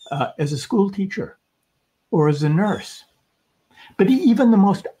as a school teacher or as a nurse. But even the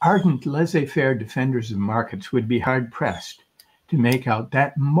most ardent laissez-faire defenders of markets would be hard-pressed to make out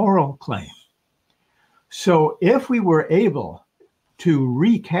that moral claim. So if we were able to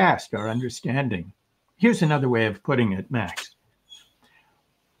recast our understanding, here's another way of putting it, Max.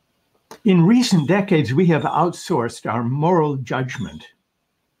 In recent decades, we have outsourced our moral judgment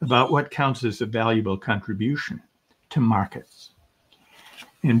about what counts as a valuable contribution to markets.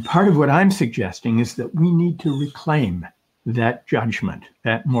 And part of what I'm suggesting is that we need to reclaim that judgment,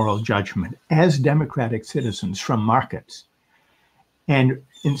 that moral judgment, as democratic citizens from markets, and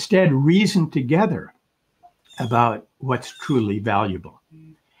instead reason together about what's truly valuable.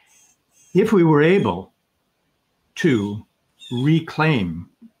 If we were able to reclaim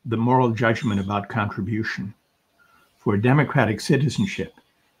the moral judgment about contribution for democratic citizenship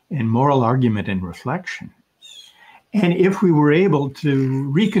and moral argument and reflection, and if we were able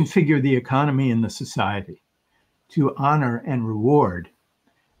to reconfigure the economy and the society to honor and reward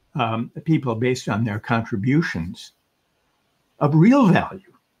people based on their contributions of real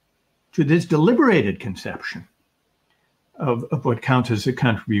value to this deliberated conception of what counts as a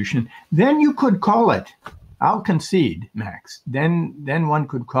contribution, then you could call it, I'll concede, Max, then one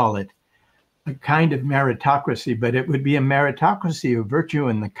could call it a kind of meritocracy, but it would be a meritocracy of virtue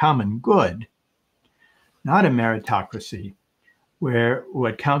and the common good, not a meritocracy where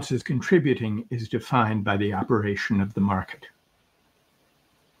what counts as contributing is defined by the operation of the market.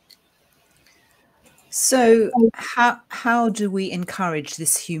 So how do we encourage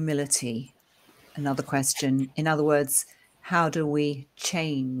this humility? Another question. In other words, how do we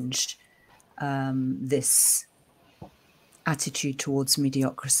change this attitude towards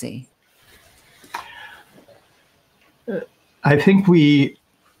mediocrity? I think we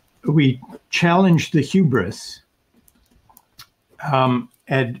challenge the hubris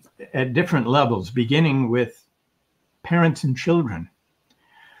at different levels, beginning with parents and children.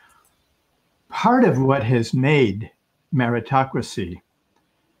 Part of what has made meritocracy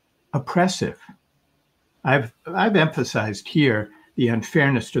oppressive, I've emphasized here the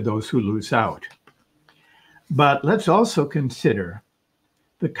unfairness to those who lose out. But let's also consider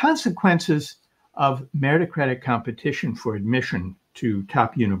the consequences of meritocratic competition for admission to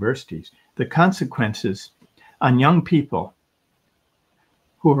top universities, the consequences on young people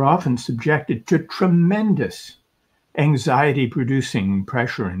who are often subjected to tremendous anxiety-producing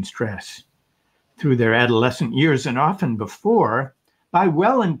pressure and stress through their adolescent years, and often before, by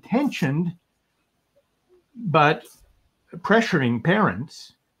well-intentioned but pressuring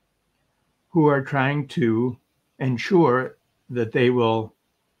parents who are trying to ensure that they will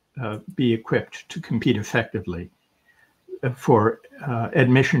be equipped to compete effectively for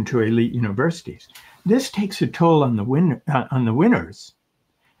admission to elite universities. This takes a toll on the winners,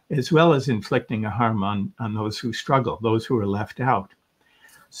 as well as inflicting a harm on those who struggle, those who are left out.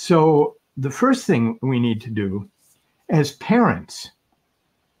 So the first thing we need to do as parents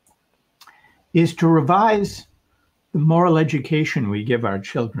is to revise the moral education we give our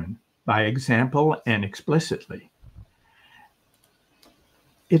children by example and explicitly.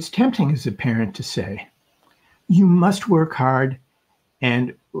 It's tempting as a parent to say, you must work hard,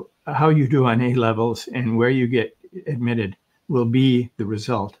 and how you do on A levels and where you get admitted will be the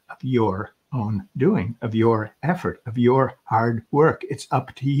result of your own doing, of your effort, of your hard work. It's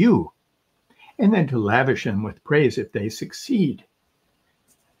up to you. And then to lavish them with praise if they succeed.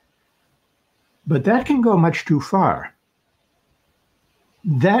 But that can go much too far.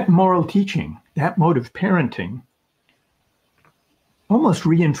 That moral teaching, that mode of parenting, almost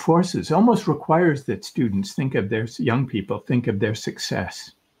reinforces, almost requires that students think of their young people, think of their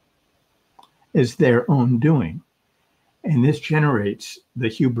success as their own doing. And this generates the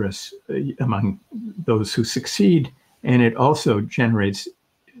hubris among those who succeed, and it also generates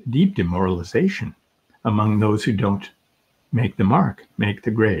deep demoralization among those who don't make the mark, make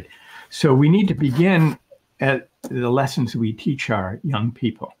the grade. So we need to begin at the lessons we teach our young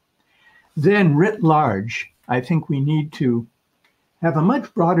people. Then, writ large, I think we need to have a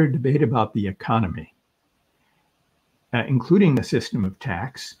much broader debate about the economy, including the system of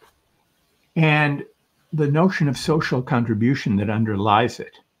tax and the notion of social contribution that underlies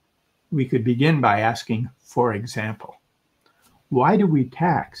it. We could begin by asking, for example, why do we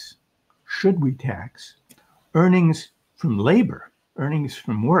tax, should we tax, earnings from labor, earnings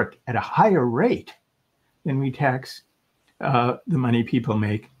from work at a higher rate than we tax the money people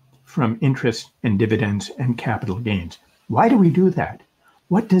make from interest and dividends and capital gains? Why do we do that?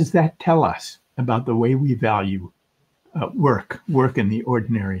 What does that tell us about the way we value work in the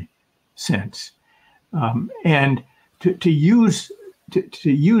ordinary sense? And to use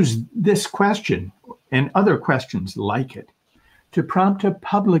this question and other questions like it to prompt a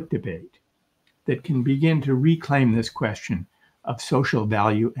public debate that can begin to reclaim this question of social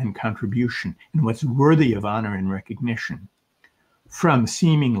value and contribution and what's worthy of honor and recognition from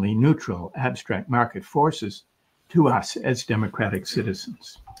seemingly neutral abstract market forces to us as democratic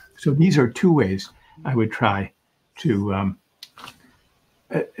citizens. So these are two ways I would try to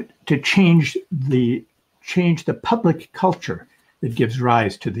change the public culture that gives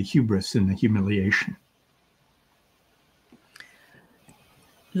rise to the hubris and the humiliation.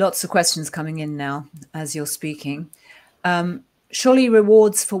 Lots of questions coming in now as you're speaking. Surely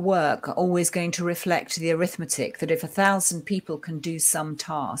rewards for work are always going to reflect the arithmetic that if 1,000 people can do some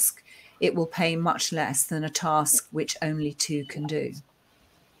task, it will pay much less than a task which only 2 can do.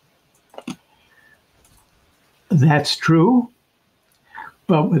 That's true.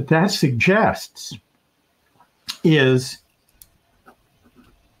 But what that suggests is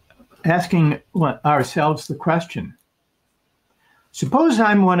asking ourselves the question, suppose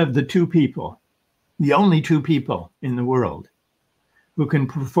I'm one of the 2 people, the only 2 people in the world who can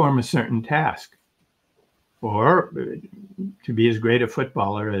perform a certain task, or to be as great a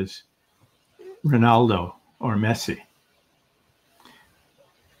footballer as Ronaldo or Messi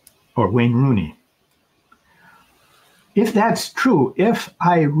or Wayne Rooney. If that's true, if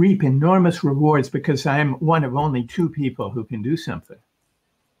I reap enormous rewards because I'm one of only 2 people who can do something,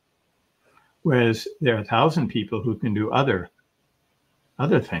 whereas there are 1,000 people who can do other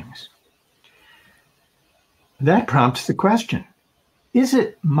things, that prompts the question, is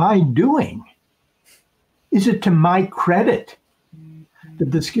it my doing? Is it to my credit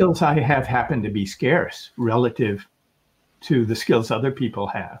that the skills I have happen to be scarce relative to the skills other people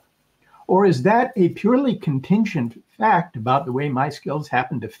have? Or is that a purely contingent fact about the way my skills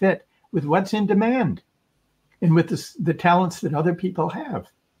happen to fit with what's in demand and with the talents that other people have?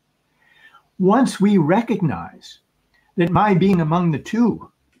 Once we recognize that my being among the 2,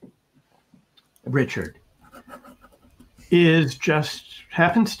 Richard, is just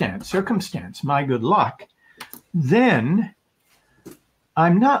happenstance, circumstance, my good luck, then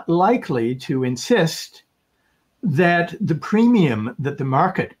I'm not likely to insist that the premium that the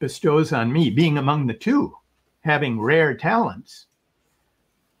market bestows on me, being among the 2, having rare talents,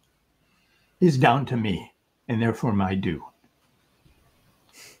 is down to me and therefore my due.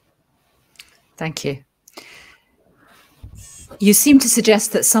 Thank you. You seem to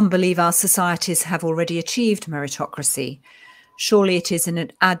suggest that some believe our societies have already achieved meritocracy. Surely it is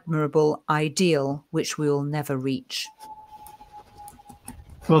an admirable ideal which we will never reach.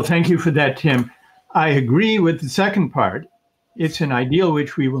 Well, thank you for that, Tim. I agree with the second part. It's an ideal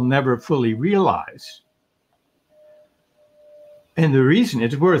which we will never fully realize. And the reason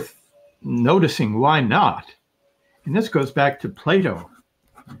it's worth noticing why not, and this goes back to Plato.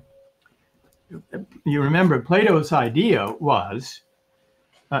 You remember Plato's idea was,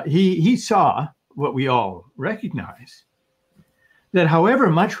 he saw what we all recognize, that however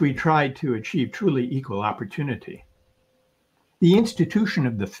much we try to achieve truly equal opportunity, the institution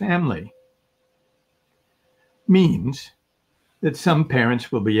of the family means that some parents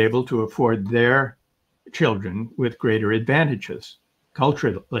will be able to afford their children with greater advantages,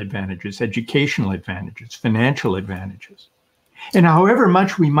 cultural advantages, educational advantages, financial advantages. And however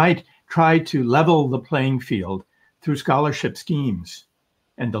much we might try to level the playing field through scholarship schemes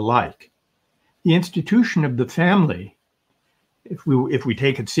and the like, the institution of the family, if we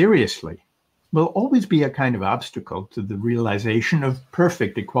take it seriously, will always be a kind of obstacle to the realization of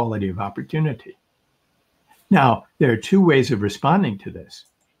perfect equality of opportunity. Now, there are 2 ways of responding to this.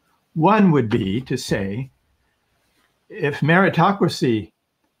 One would be to say, if meritocracy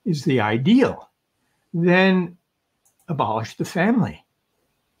is the ideal, then abolish the family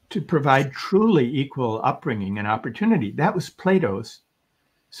to provide truly equal upbringing and opportunity. That was Plato's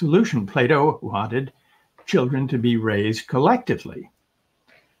solution. Plato wanted children to be raised collectively.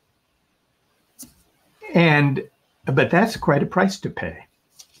 But that's quite a price to pay.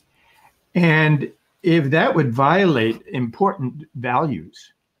 And if that would violate important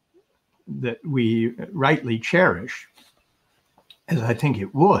values that we rightly cherish, as I think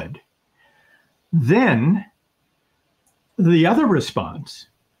it would, then the other response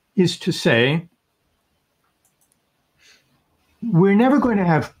is to say, we're never going to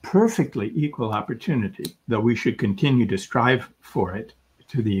have perfectly equal opportunity, though we should continue to strive for it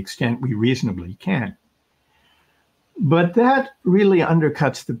to the extent we reasonably can. But that really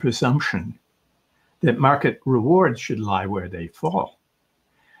undercuts the presumption that market rewards should lie where they fall.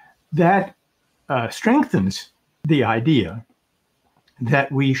 That strengthens the idea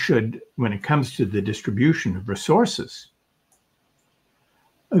that we should, when it comes to the distribution of resources,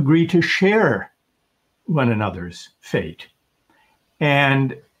 agree to share one another's fate.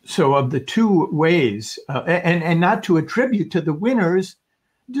 And so of the 2 ways, and not to attribute to the winners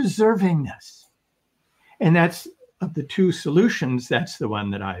deservingness. And that's, of the 2 solutions, that's the one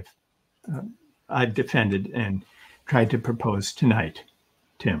that I've defended and tried to propose tonight,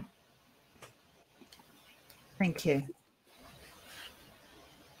 Tim. Thank you.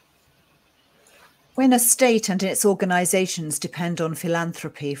 When a state and its organisations depend on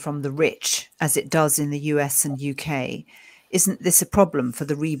philanthropy from the rich, as it does in the US and UK, isn't this a problem for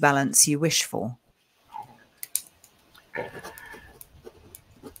the rebalance you wish for?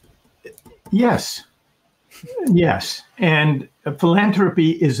 Yes. Yes. And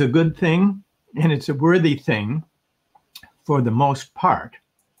philanthropy is a good thing, and it's a worthy thing for the most part.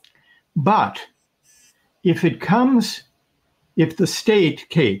 But if the state,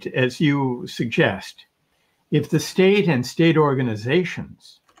 Kate, as you suggest, if the state and state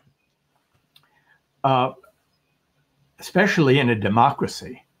organizations, especially in a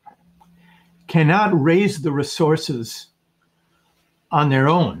democracy, cannot raise the resources on their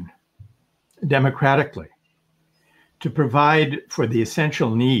own democratically to provide for the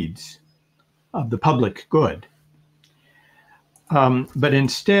essential needs of the public good, but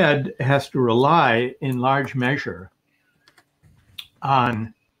instead has to rely in large measure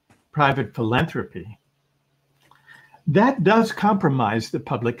on private philanthropy, that does compromise the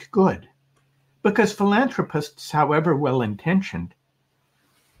public good, because philanthropists, however well-intentioned,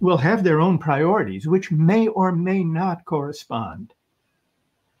 will have their own priorities, which may or may not correspond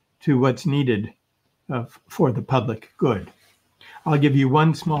to what's needed for the public good. I'll give you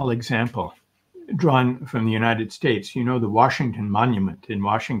one small example drawn from the United States. You know, the Washington Monument in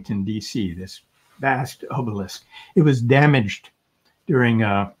Washington, D.C., this vast obelisk. It was damaged during,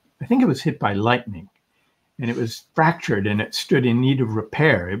 I think it was hit by lightning, and it was fractured and it stood in need of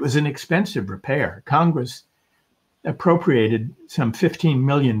repair. It was an expensive repair. Congress appropriated some $15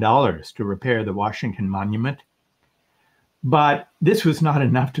 million to repair the Washington Monument, but this was not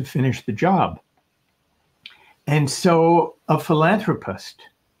enough to finish the job. And so a philanthropist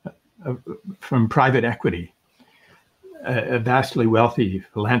from private equity, a vastly wealthy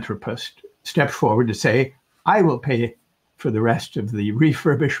philanthropist, stepped forward to say, I will pay for the rest of the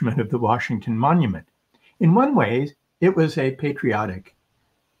refurbishment of the Washington Monument. In one way, it was a patriotic,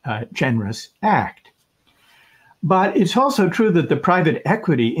 generous act. But it's also true that the private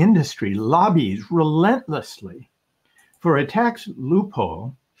equity industry lobbies relentlessly for a tax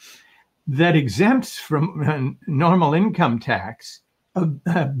loophole that exempts from normal income tax of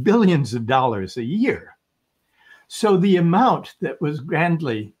billions of dollars a year. So the amount that was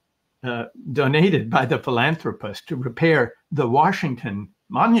grandly donated by the philanthropist to repair the Washington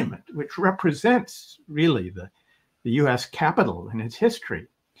Monument, which represents really the US Capitol and its history,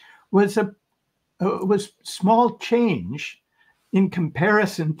 was small change in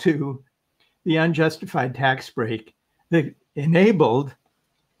comparison to the unjustified tax break that enabled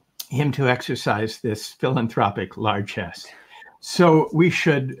him to exercise this philanthropic largesse. So we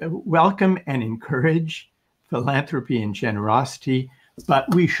should welcome and encourage philanthropy and generosity,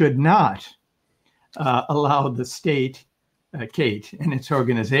 but we should not allow the state, Kate, and its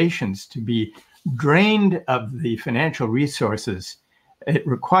organizations to be drained of the financial resources it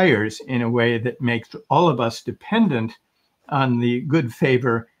requires in a way that makes all of us dependent on the good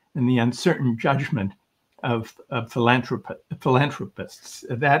favor and the uncertain judgment of philanthropists.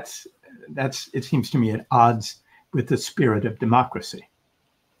 That's it seems to me, at odds with the spirit of democracy.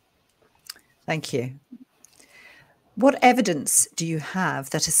 Thank you. What evidence do you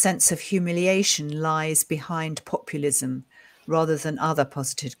have that a sense of humiliation lies behind populism rather than other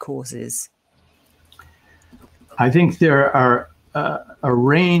positive causes? I think there are a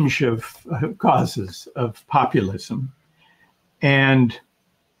range of causes of populism, and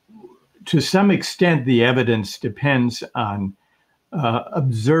to some extent, the evidence depends on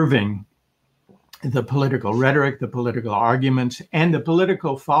observing the political rhetoric, the political arguments, and the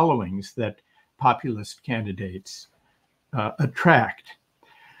political followings that populist candidates attract.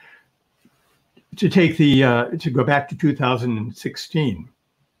 To go back to 2016,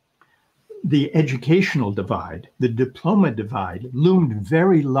 the educational divide, the diploma divide, loomed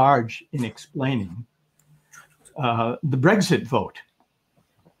very large in explaining the Brexit vote.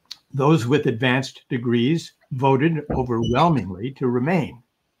 Those with advanced degrees voted overwhelmingly to remain.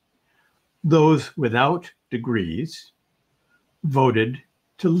 Those without degrees voted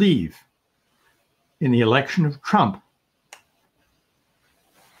to leave. In the election of Trump,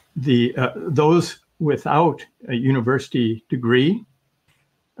 those without a university degree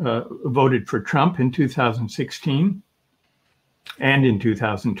voted for Trump in 2016 and in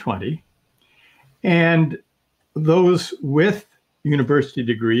 2020. And those with university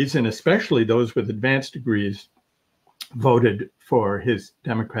degrees, and especially those with advanced degrees, voted for his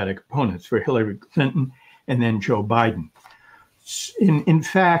Democratic opponents, for Hillary Clinton and then Joe Biden. In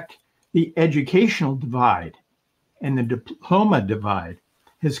fact, the educational divide and the diploma divide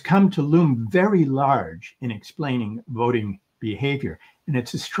has come to loom very large in explaining voting behavior. and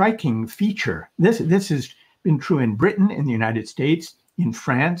it's a striking feature. This has been true in Britain, in the United States, in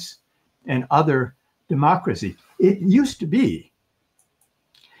France, and other democracies. It used to be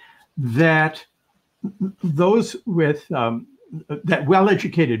that those with that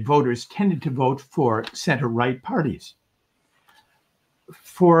well-educated voters tended to vote for center-right parties.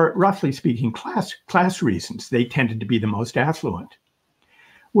 For, roughly speaking, class reasons. They tended to be the most affluent.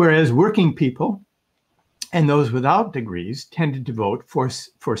 Whereas working people and those without degrees tended to vote for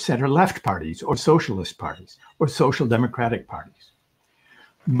center-left parties or socialist parties or social democratic parties.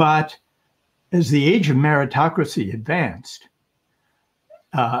 But as the age of meritocracy advanced,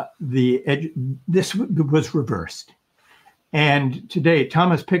 this was reversed. And today,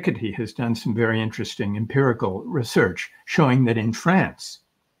 Thomas Piketty has done some very interesting empirical research showing that in France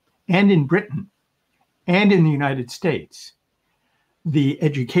and in Britain and in the United States, the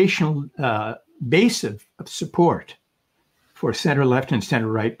educational base of support for center-left and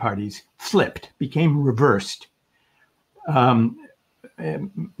center-right parties flipped, became reversed,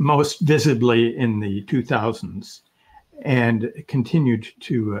 most visibly in the 2000s, and continued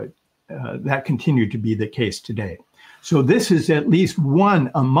to be the case today. So this is at least one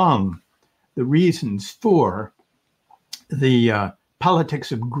among the reasons for the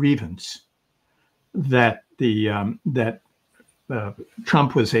politics of grievance that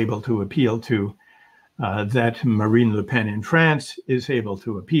Trump was able to appeal to, that Marine Le Pen in France is able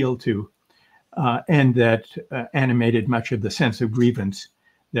to appeal to, and that animated much of the sense of grievance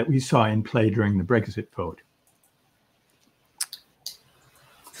that we saw in play during the Brexit vote.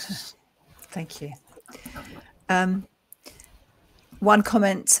 Thank you. One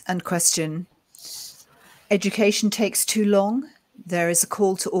comment and question. Education takes too long. There is a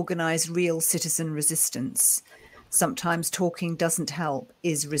call to organize real citizen resistance. Sometimes talking doesn't help.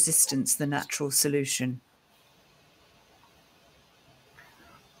 Is resistance the natural solution?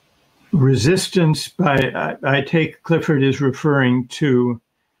 Resistance, I take Clifford is referring to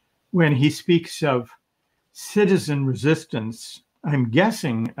when he speaks of citizen resistance. I'm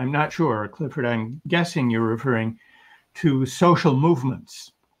guessing, I'm not sure, Clifford, I'm guessing you're referring to social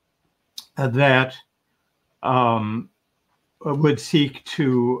movements that would seek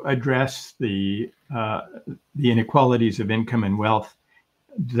to address the inequalities of income and wealth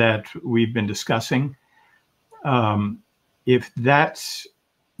that we've been discussing. If that's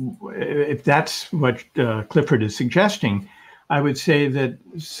what Clifford is suggesting, I would say that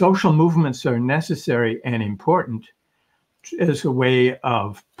social movements are necessary and important as a way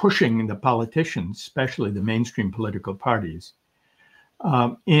of pushing the politicians, especially the mainstream political parties,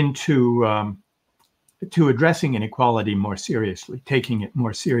 into addressing inequality more seriously, taking it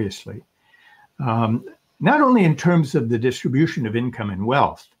more seriously, not only in terms of the distribution of income and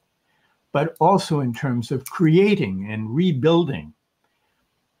wealth, but also in terms of creating and rebuilding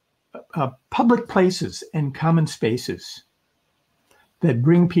public places and common spaces that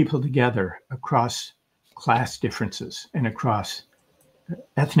bring people together across class differences and across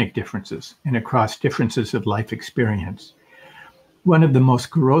ethnic differences and across differences of life experience. One of the most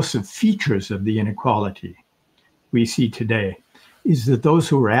corrosive features of the inequality we see today is that those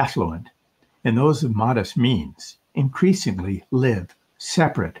who are affluent and those of modest means increasingly live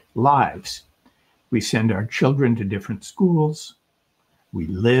separate lives. We send our children to different schools. We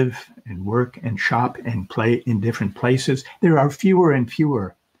live and work and shop and play in different places. There are fewer and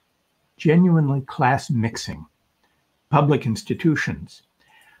fewer genuinely class mixing public institutions.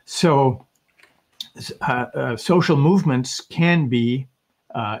 So social movements can be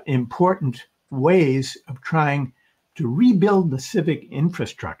important ways of trying to rebuild the civic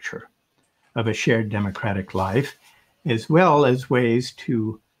infrastructure of a shared democratic life, as well as ways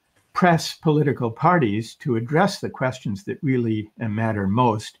to press political parties to address the questions that really matter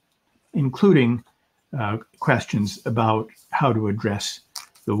most, including questions about how to address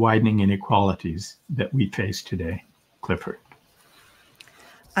the widening inequalities that we face today. Clifford.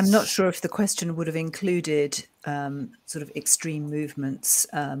 I'm not sure if the question would have included sort of extreme movements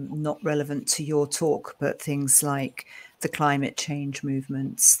not relevant to your talk, but things like the climate change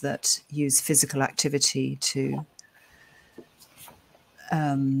movements that use physical activity to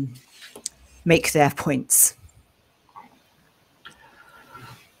make their points.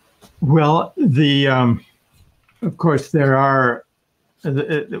 Well, of course, there are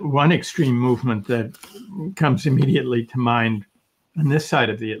one extreme movement that comes immediately to mind on this side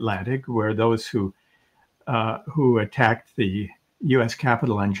of the Atlantic, were those who attacked the U.S.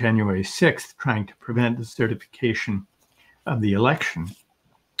 Capitol on January 6th, trying to prevent the certification of the election.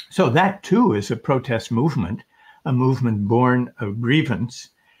 So that too is a protest movement, a movement born of grievance.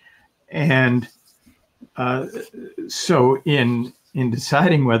 And so in in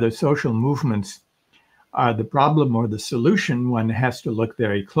deciding whether social movements are the problem or the solution, one has to look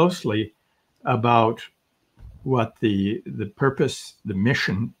very closely about what the purpose, the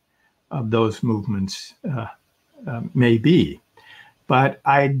mission of those movements may be. But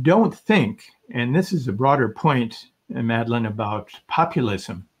I don't think, and this is a broader point, Madeline, about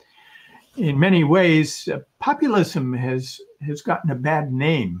populism. In many ways, populism has gotten a bad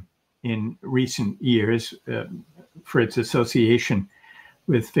name in recent years for its association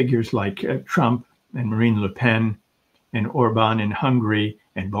with figures like Trump and Marine Le Pen and Orban in Hungary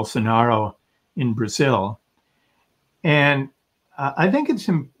and Bolsonaro in Brazil. And I think it's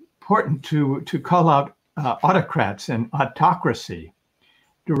important to call out autocrats and autocracy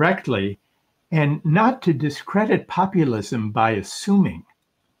directly, and not to discredit populism by assuming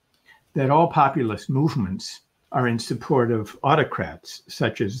that all populist movements are in support of autocrats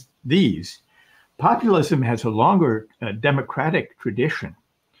such as these. Populism has a longer democratic tradition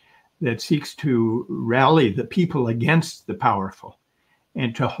that seeks to rally the people against the powerful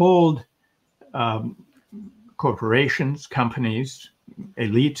and to hold corporations, companies,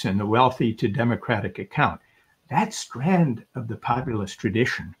 elites, and the wealthy to democratic account. That strand of the populist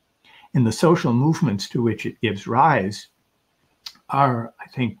tradition and the social movements to which it gives rise are, I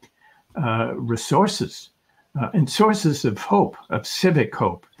think, resources and sources of hope, of civic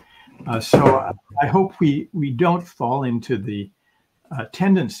hope. So I hope we don't fall into the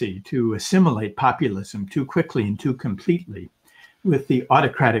tendency to assimilate populism too quickly and too completely with the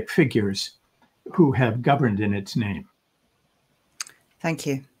autocratic figures who have governed in its name. Thank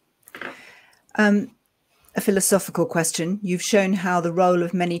you. A philosophical question. You've shown how the role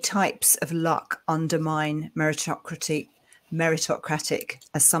of many types of luck undermine meritocratic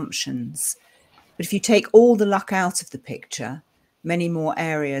assumptions. But if you take all the luck out of the picture, many more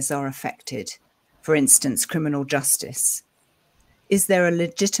areas are affected. For instance, criminal justice. Is there a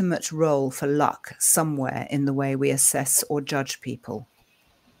legitimate role for luck somewhere in the way we assess or judge people?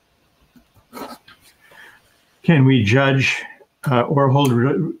 Can we judge or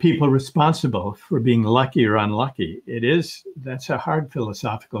hold people responsible for being lucky or unlucky? That's a hard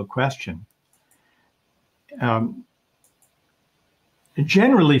philosophical question.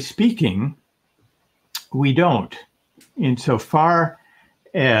 Generally speaking, we don't, insofar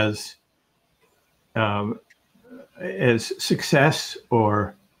as success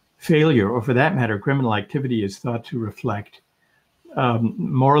or failure, or for that matter, criminal activity is thought to reflect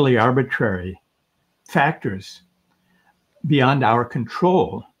morally arbitrary factors beyond our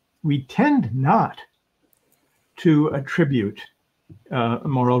control. We tend not to attribute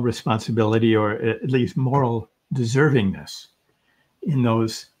moral responsibility, or at least moral deservingness in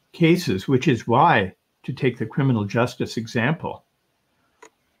those cases, which is why, to take the criminal justice example,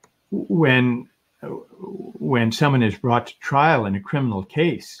 when someone is brought to trial in a criminal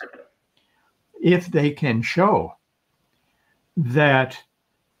case, if they can show that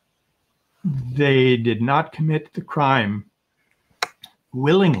they did not commit the crime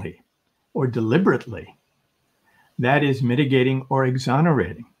willingly or deliberately, that is mitigating or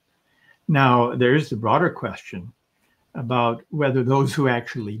exonerating. Now, there is the broader question about whether those who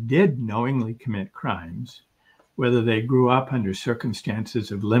actually did knowingly commit crimes, whether they grew up under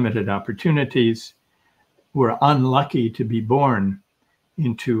circumstances of limited opportunities, were unlucky to be born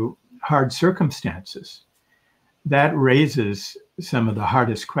into hard circumstances. That raises some of the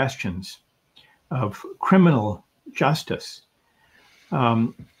hardest questions of criminal justice.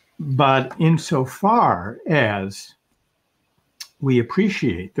 But insofar as we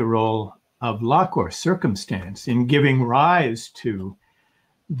appreciate the role of luck or circumstance in giving rise to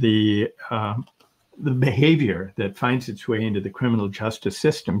the behavior that finds its way into the criminal justice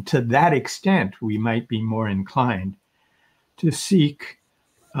system, to that extent, we might be more inclined to seek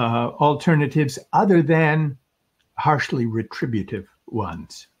alternatives other than harshly retributive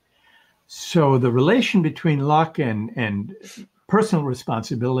ones. So the relation between luck and personal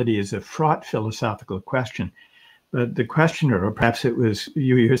responsibility is a fraught philosophical question. But the questioner, or perhaps it was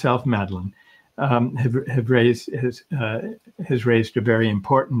you yourself, Madeline, has raised a very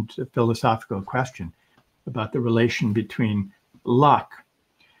important philosophical question about the relation between luck,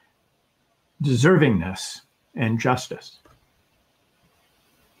 deservingness, and justice.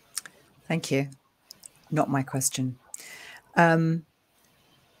 Thank you. Not my question. The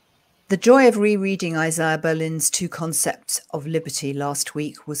joy of rereading Isaiah Berlin's two concepts of liberty last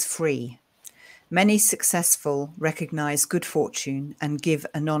week was free. Many successful recognize good fortune and give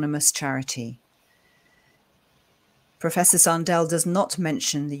anonymous charity. Professor Sandel does not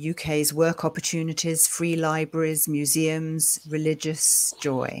mention the UK's work opportunities, free libraries, museums, religious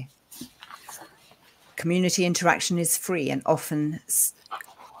joy. community interaction is free and often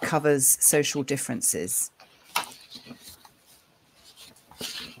covers social differences.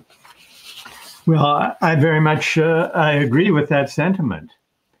 Well, I very much I agree with that sentiment.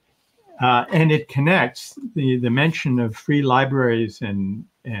 And it connects the mention of free libraries and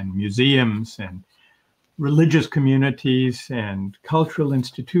museums and religious communities and cultural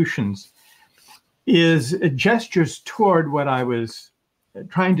institutions is gestures toward what I was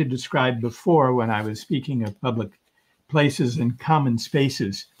trying to describe before when I was speaking of public places and common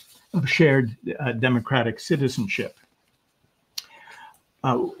spaces of shared democratic citizenship.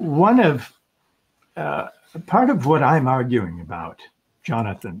 Part of what I'm arguing about,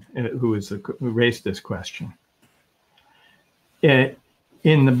 Jonathan, who raised this question, in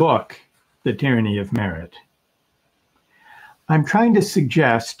the book, The Tyranny of Merit, I'm trying to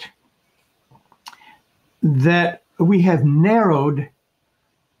suggest that we have narrowed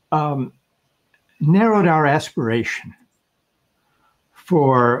our aspiration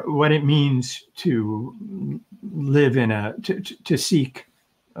for what it means to live to seek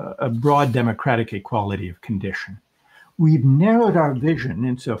a broad democratic equality of condition. We've narrowed our vision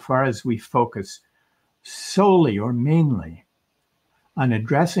insofar as we focus solely or mainly on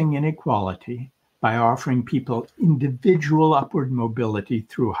addressing inequality by offering people individual upward mobility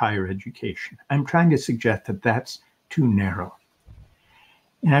through higher education. I'm trying to suggest that that's too narrow.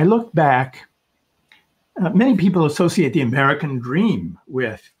 And I look back, many people associate the American dream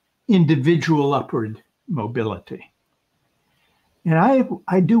with individual upward mobility. And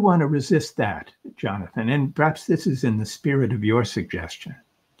I do want to resist that, Jonathan, and perhaps this is in the spirit of your suggestion.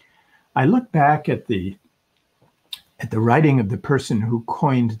 I look back at the writing of the person who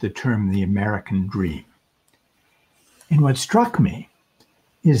coined the term the American dream. And what struck me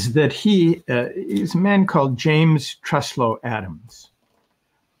is that he is a man called James Truslow Adams.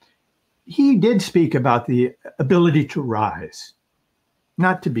 He did speak about the ability to rise,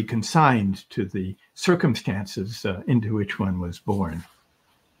 not to be consigned to the circumstances into which one was born.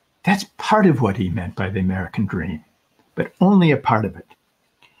 That's part of what he meant by the American dream, but only a part of it.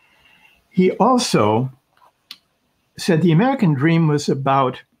 He also said the American dream was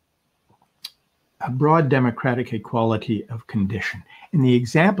about a broad democratic equality of condition. And the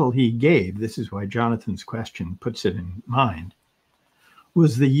example he gave, this is why Jonathan's question puts it in mind,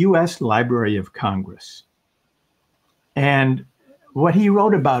 was the US Library of Congress. And what he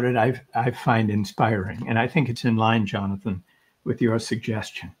wrote about it, I find inspiring. And I think it's in line, Jonathan, with your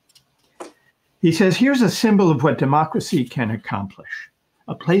suggestion. He says, here's a symbol of what democracy can accomplish,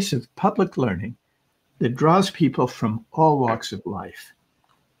 a place of public learning that draws people from all walks of life.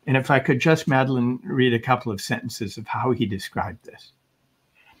 And if I could just, Madeline, read a couple of sentences of how he described this.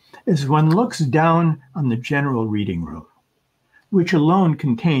 As one looks down on the general reading room, which alone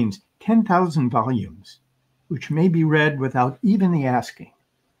contains 10,000 volumes, which may be read without even the asking,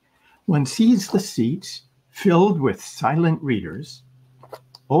 one sees the seats filled with silent readers,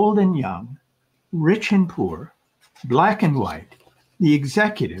 old and young, rich and poor, black and white, the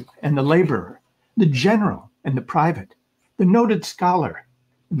executive and the laborer, the general and the private, the noted scholar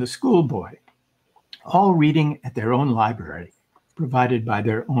and the schoolboy, all reading at their own library, provided by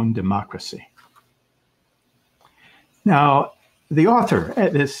their own democracy. Now, the author,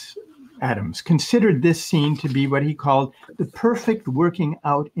 Adams, considered this scene to be what he called the perfect working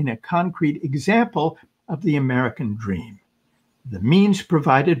out in a concrete example of the American dream, the means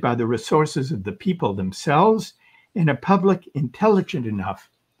provided by the resources of the people themselves and a public intelligent enough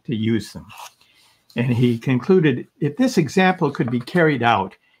to use them. And he concluded, if this example could be carried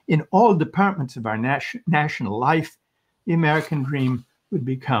out in all departments of our national life, the American dream would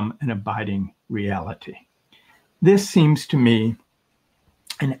become an abiding reality. This seems to me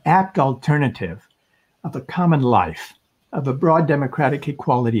an apt alternative of a common life, of a broad democratic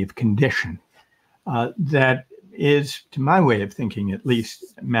equality of condition that is, to my way of thinking at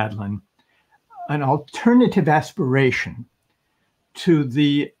least, Madeline, an alternative aspiration to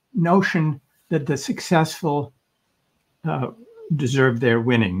the notion that the successful deserve their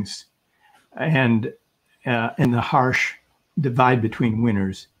winnings and the harsh divide between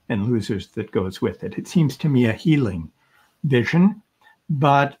winners and losers that goes with it. It seems to me a healing vision,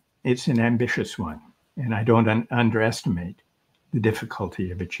 but it's an ambitious one, and I don't underestimate the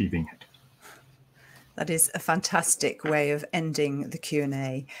difficulty of achieving it. That is a fantastic way of ending the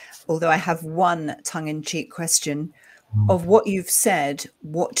Q&A. Although I have one tongue-in-cheek question. Of what you've said,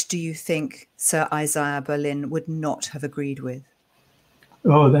 what do you think Sir Isaiah Berlin would not have agreed with?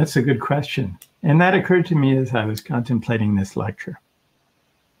 Oh, that's a good question. And that occurred to me as I was contemplating this lecture.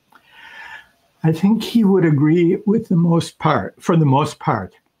 I think he would agree with for the most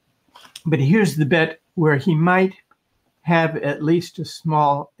part. But here's the bit where he might have at least a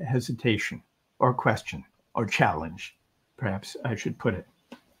small hesitation or question or challenge, perhaps I should put it.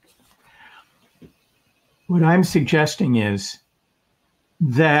 What I'm suggesting is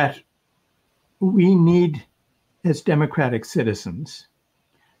that we need, as democratic citizens,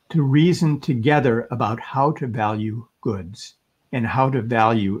 to reason together about how to value goods and how to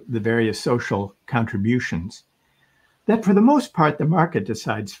value the various social contributions that, for the most part, the market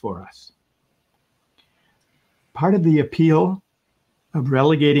decides for us. Part of the appeal of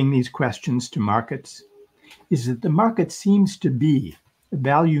relegating these questions to markets is that the market seems to be a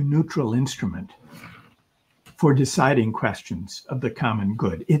value-neutral instrument for deciding questions of the common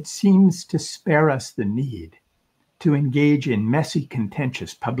good. It seems to spare us the need to engage in messy,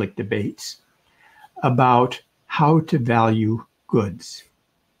 contentious public debates about how to value goods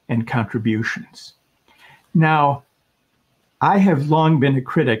and contributions. Now, I have long been a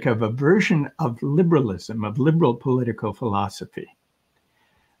critic of a version of liberalism, of liberal political philosophy,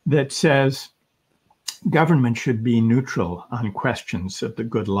 that says government should be neutral on questions of the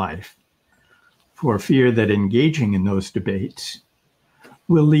good life, for fear that engaging in those debates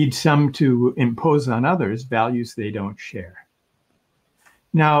will lead some to impose on others values they don't share.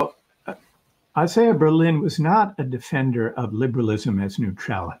 Now, Isaiah Berlin was not a defender of liberalism as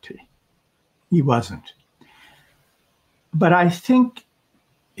neutrality. He wasn't. But I think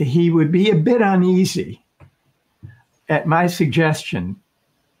he would be a bit uneasy at my suggestion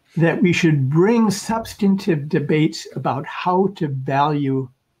that we should bring substantive debates about how to value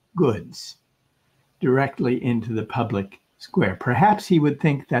goods directly into the public square. Perhaps he would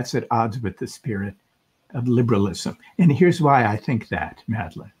think that's at odds with the spirit of liberalism. And here's why I think that,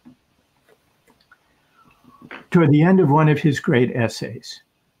 Madeline. Toward the end of one of his great essays,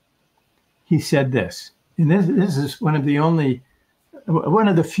 he said this, and this is one of the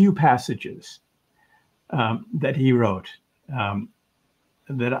few passages that he wrote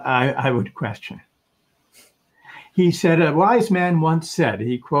that I would question. He said, a wise man once said,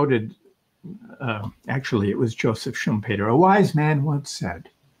 he quoted, actually it was Joseph Schumpeter, a wise man once said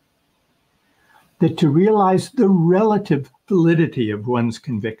that to realize the relative validity of one's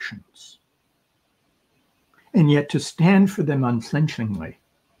convictions and yet to stand for them unflinchingly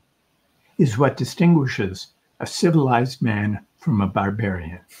is what distinguishes a civilized man from a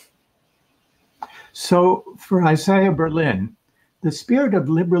barbarian. So for Isaiah Berlin, the spirit of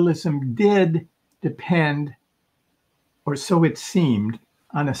liberalism did depend, or so it seemed,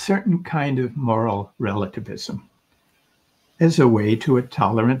 on a certain kind of moral relativism as a way to a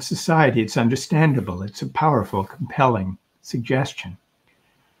tolerant society. It's understandable. It's a powerful, compelling suggestion.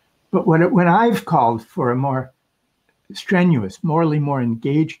 But when I've called for a more strenuous, morally more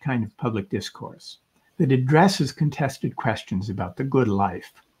engaged kind of public discourse that addresses contested questions about the good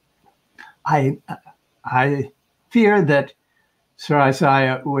life, I fear that Sir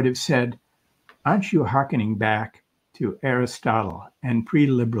Isaiah would have said, aren't you hearkening back to Aristotle and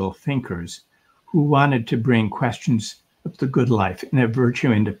pre-liberal thinkers who wanted to bring questions of the good life and of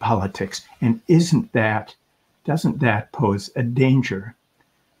virtue into politics? And doesn't that pose a danger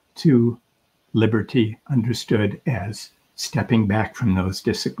to liberty understood as stepping back from those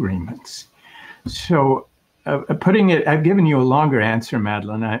disagreements? So I've given you a longer answer,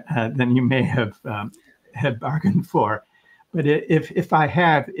 Madeline, than you may have bargained for. But if I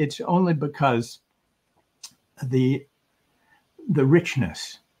have, it's only because the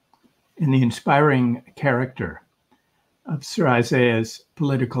richness and the inspiring character of Sir Isaiah's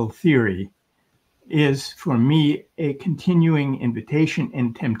political theory is, for me, a continuing invitation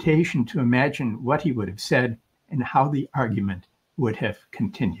and temptation to imagine what he would have said and how the argument would have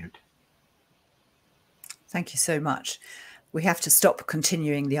continued. Thank you so much. We have to stop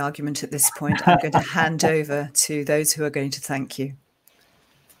continuing the argument at this point. I'm going to hand over to those who are going to thank you.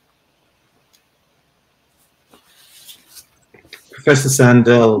 Professor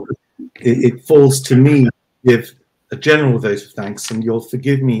Sandel, it falls to me to give a general vote of thanks, and you'll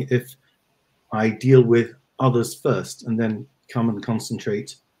forgive me if I deal with others first and then come and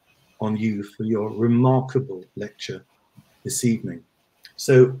concentrate on you for your remarkable lecture this evening.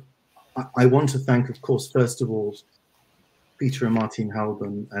 So I want to thank, of course, first of all, Peter and Martine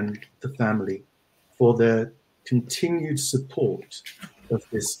Halban and the family for their continued support of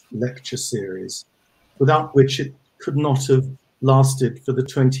this lecture series, without which it could not have lasted for the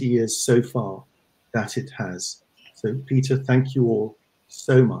 20 years so far that it has. So Peter, thank you all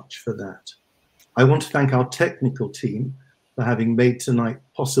so much for that. I want to thank our technical team for having made tonight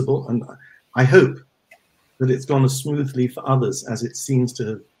possible, and I hope that it's gone as smoothly for others as it seems to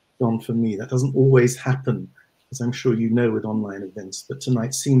have gone for me. That doesn't always happen as I'm sure you know with online events, but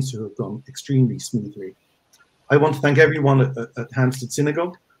tonight seems to have gone extremely smoothly. I want to thank everyone at Hampstead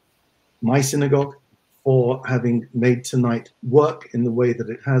Synagogue, my synagogue, for having made tonight work in the way that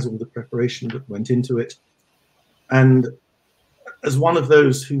it has, all the preparation that went into it. And as one of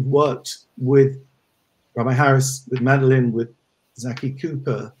those who worked with Rabbi Harris, with Madeline, with Zaki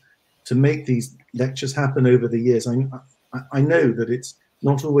Cooper, to make these lectures happen over the years, I know that it's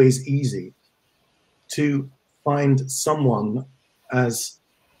not always easy to find someone as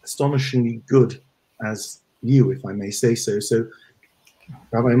astonishingly good as you, if I may say so. So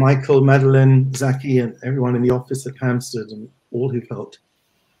Rabbi Michael, Madeline, Zaki, and everyone in the office at Hampstead and all who've helped,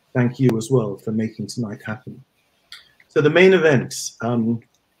 thank you as well for making tonight happen. So the main event,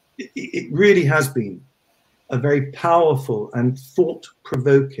 it really has been a very powerful and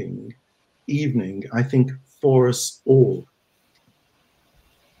thought-provoking evening, I think, for us all.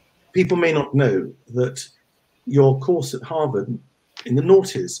 People may not know that your course at Harvard in the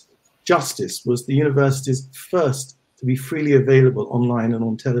noughties, Justice, was the university's first to be freely available online and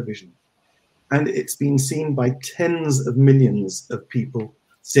on television. And it's been seen by tens of millions of people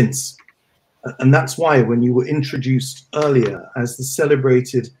since. And that's why when you were introduced earlier as the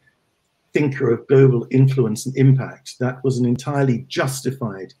celebrated thinker of global influence and impact, that was an entirely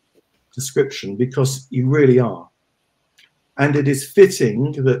justified description, because you really are. And it is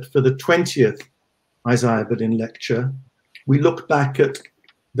fitting that for the 20th Isaiah Badin lecture, we look back at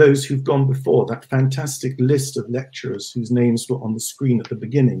those who've gone before, that fantastic list of lecturers whose names were on the screen at the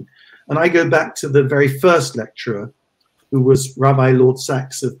beginning. And I go back to the very first lecturer, who was Rabbi Lord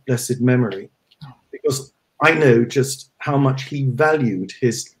Sachs of blessed memory, because I know just how much he valued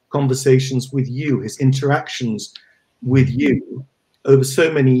his conversations with you, his interactions with you over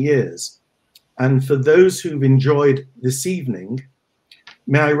so many years. And for those who've enjoyed this evening,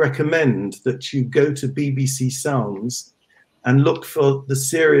 may I recommend that you go to BBC Sounds and look for the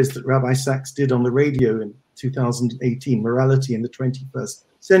series that Rabbi Sachs did on the radio in 2018, Morality in the 21st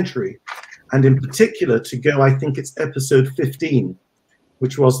Century. And in particular, to go, I think it's episode 15,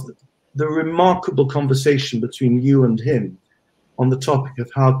 which was the remarkable conversation between you and him on the topic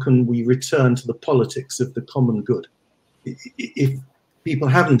of how can we return to the politics of the common good. If people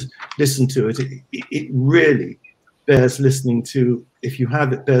haven't listened to it, it really bears listening to. If you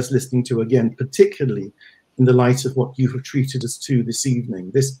have, it bears listening to again, particularly in the light of what you have treated us to this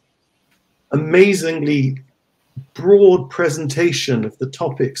evening. This amazingly broad presentation of the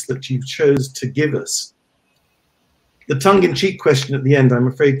topics that you chose to give us. The tongue-in-cheek question at the end, I'm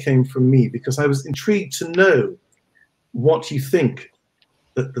afraid, came from me, because I was intrigued to know what you think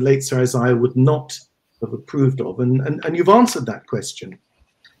that the late Sir Isaiah would not have approved of. And you've answered that question.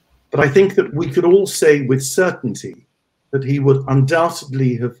 But I think that we could all say with certainty that he would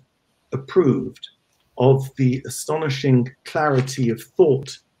undoubtedly have approved of the astonishing clarity of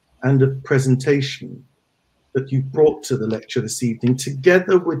thought and of presentation that you brought to the lecture this evening,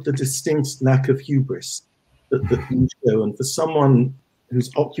 together with the distinct lack of hubris that you show. And for someone who's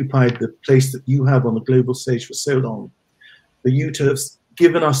occupied the place that you have on the global stage for so long, for you to have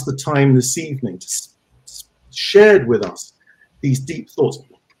given us the time this evening to shared with us these deep thoughts.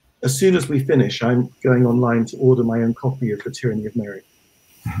 As soon as we finish, I'm going online to order my own copy of The Tyranny of Merit.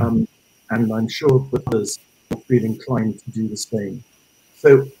 And I'm sure that others will feel inclined to do the same.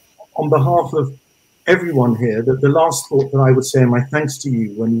 So on behalf of everyone here, the last thought that I would say, and my thanks to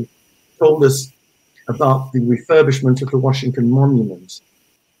you when you told us about the refurbishment of the Washington Monument,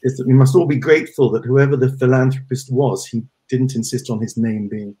 is that we must all be grateful that whoever the philanthropist was, he didn't insist on his name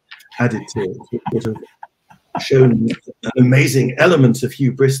being added to it. It would have shown an amazing element of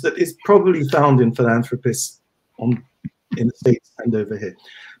hubris that is probably found in philanthropists in the States and over here.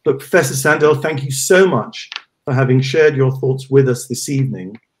 But Professor Sandel, thank you so much for having shared your thoughts with us this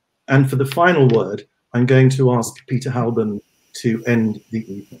evening. And for the final word, I'm going to ask Peter Halban to end the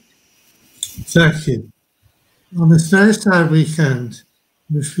evening. Thank you. On this very sad weekend,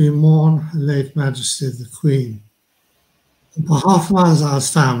 in which we mourn Her late Majesty the Queen, on behalf of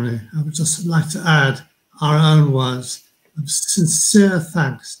Isaiah's family, I would just like to add our own words of sincere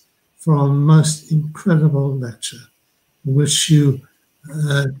thanks for our most incredible lecture, in which you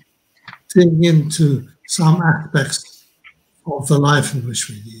dig into some aspects of the life in which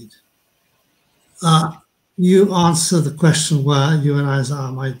we lead. You answer the question where you and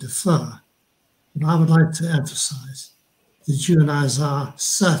Isaiah might differ, but I would like to emphasize that you and Isaiah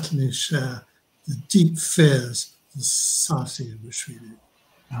certainly share the deep fears of the society in which we live.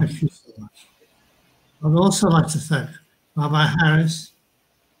 Thank you so much. I would also like to thank Rabbi Harris,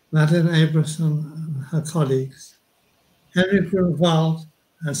 Madeline Abrahamson and her colleagues, Henry Grunwald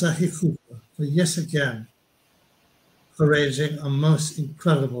and Zaki Cooper for yet again arranging a most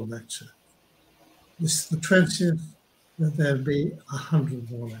incredible lecture. This is the 20th, that there'll be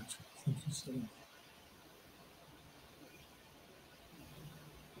 100 more lectures. Thank you so much.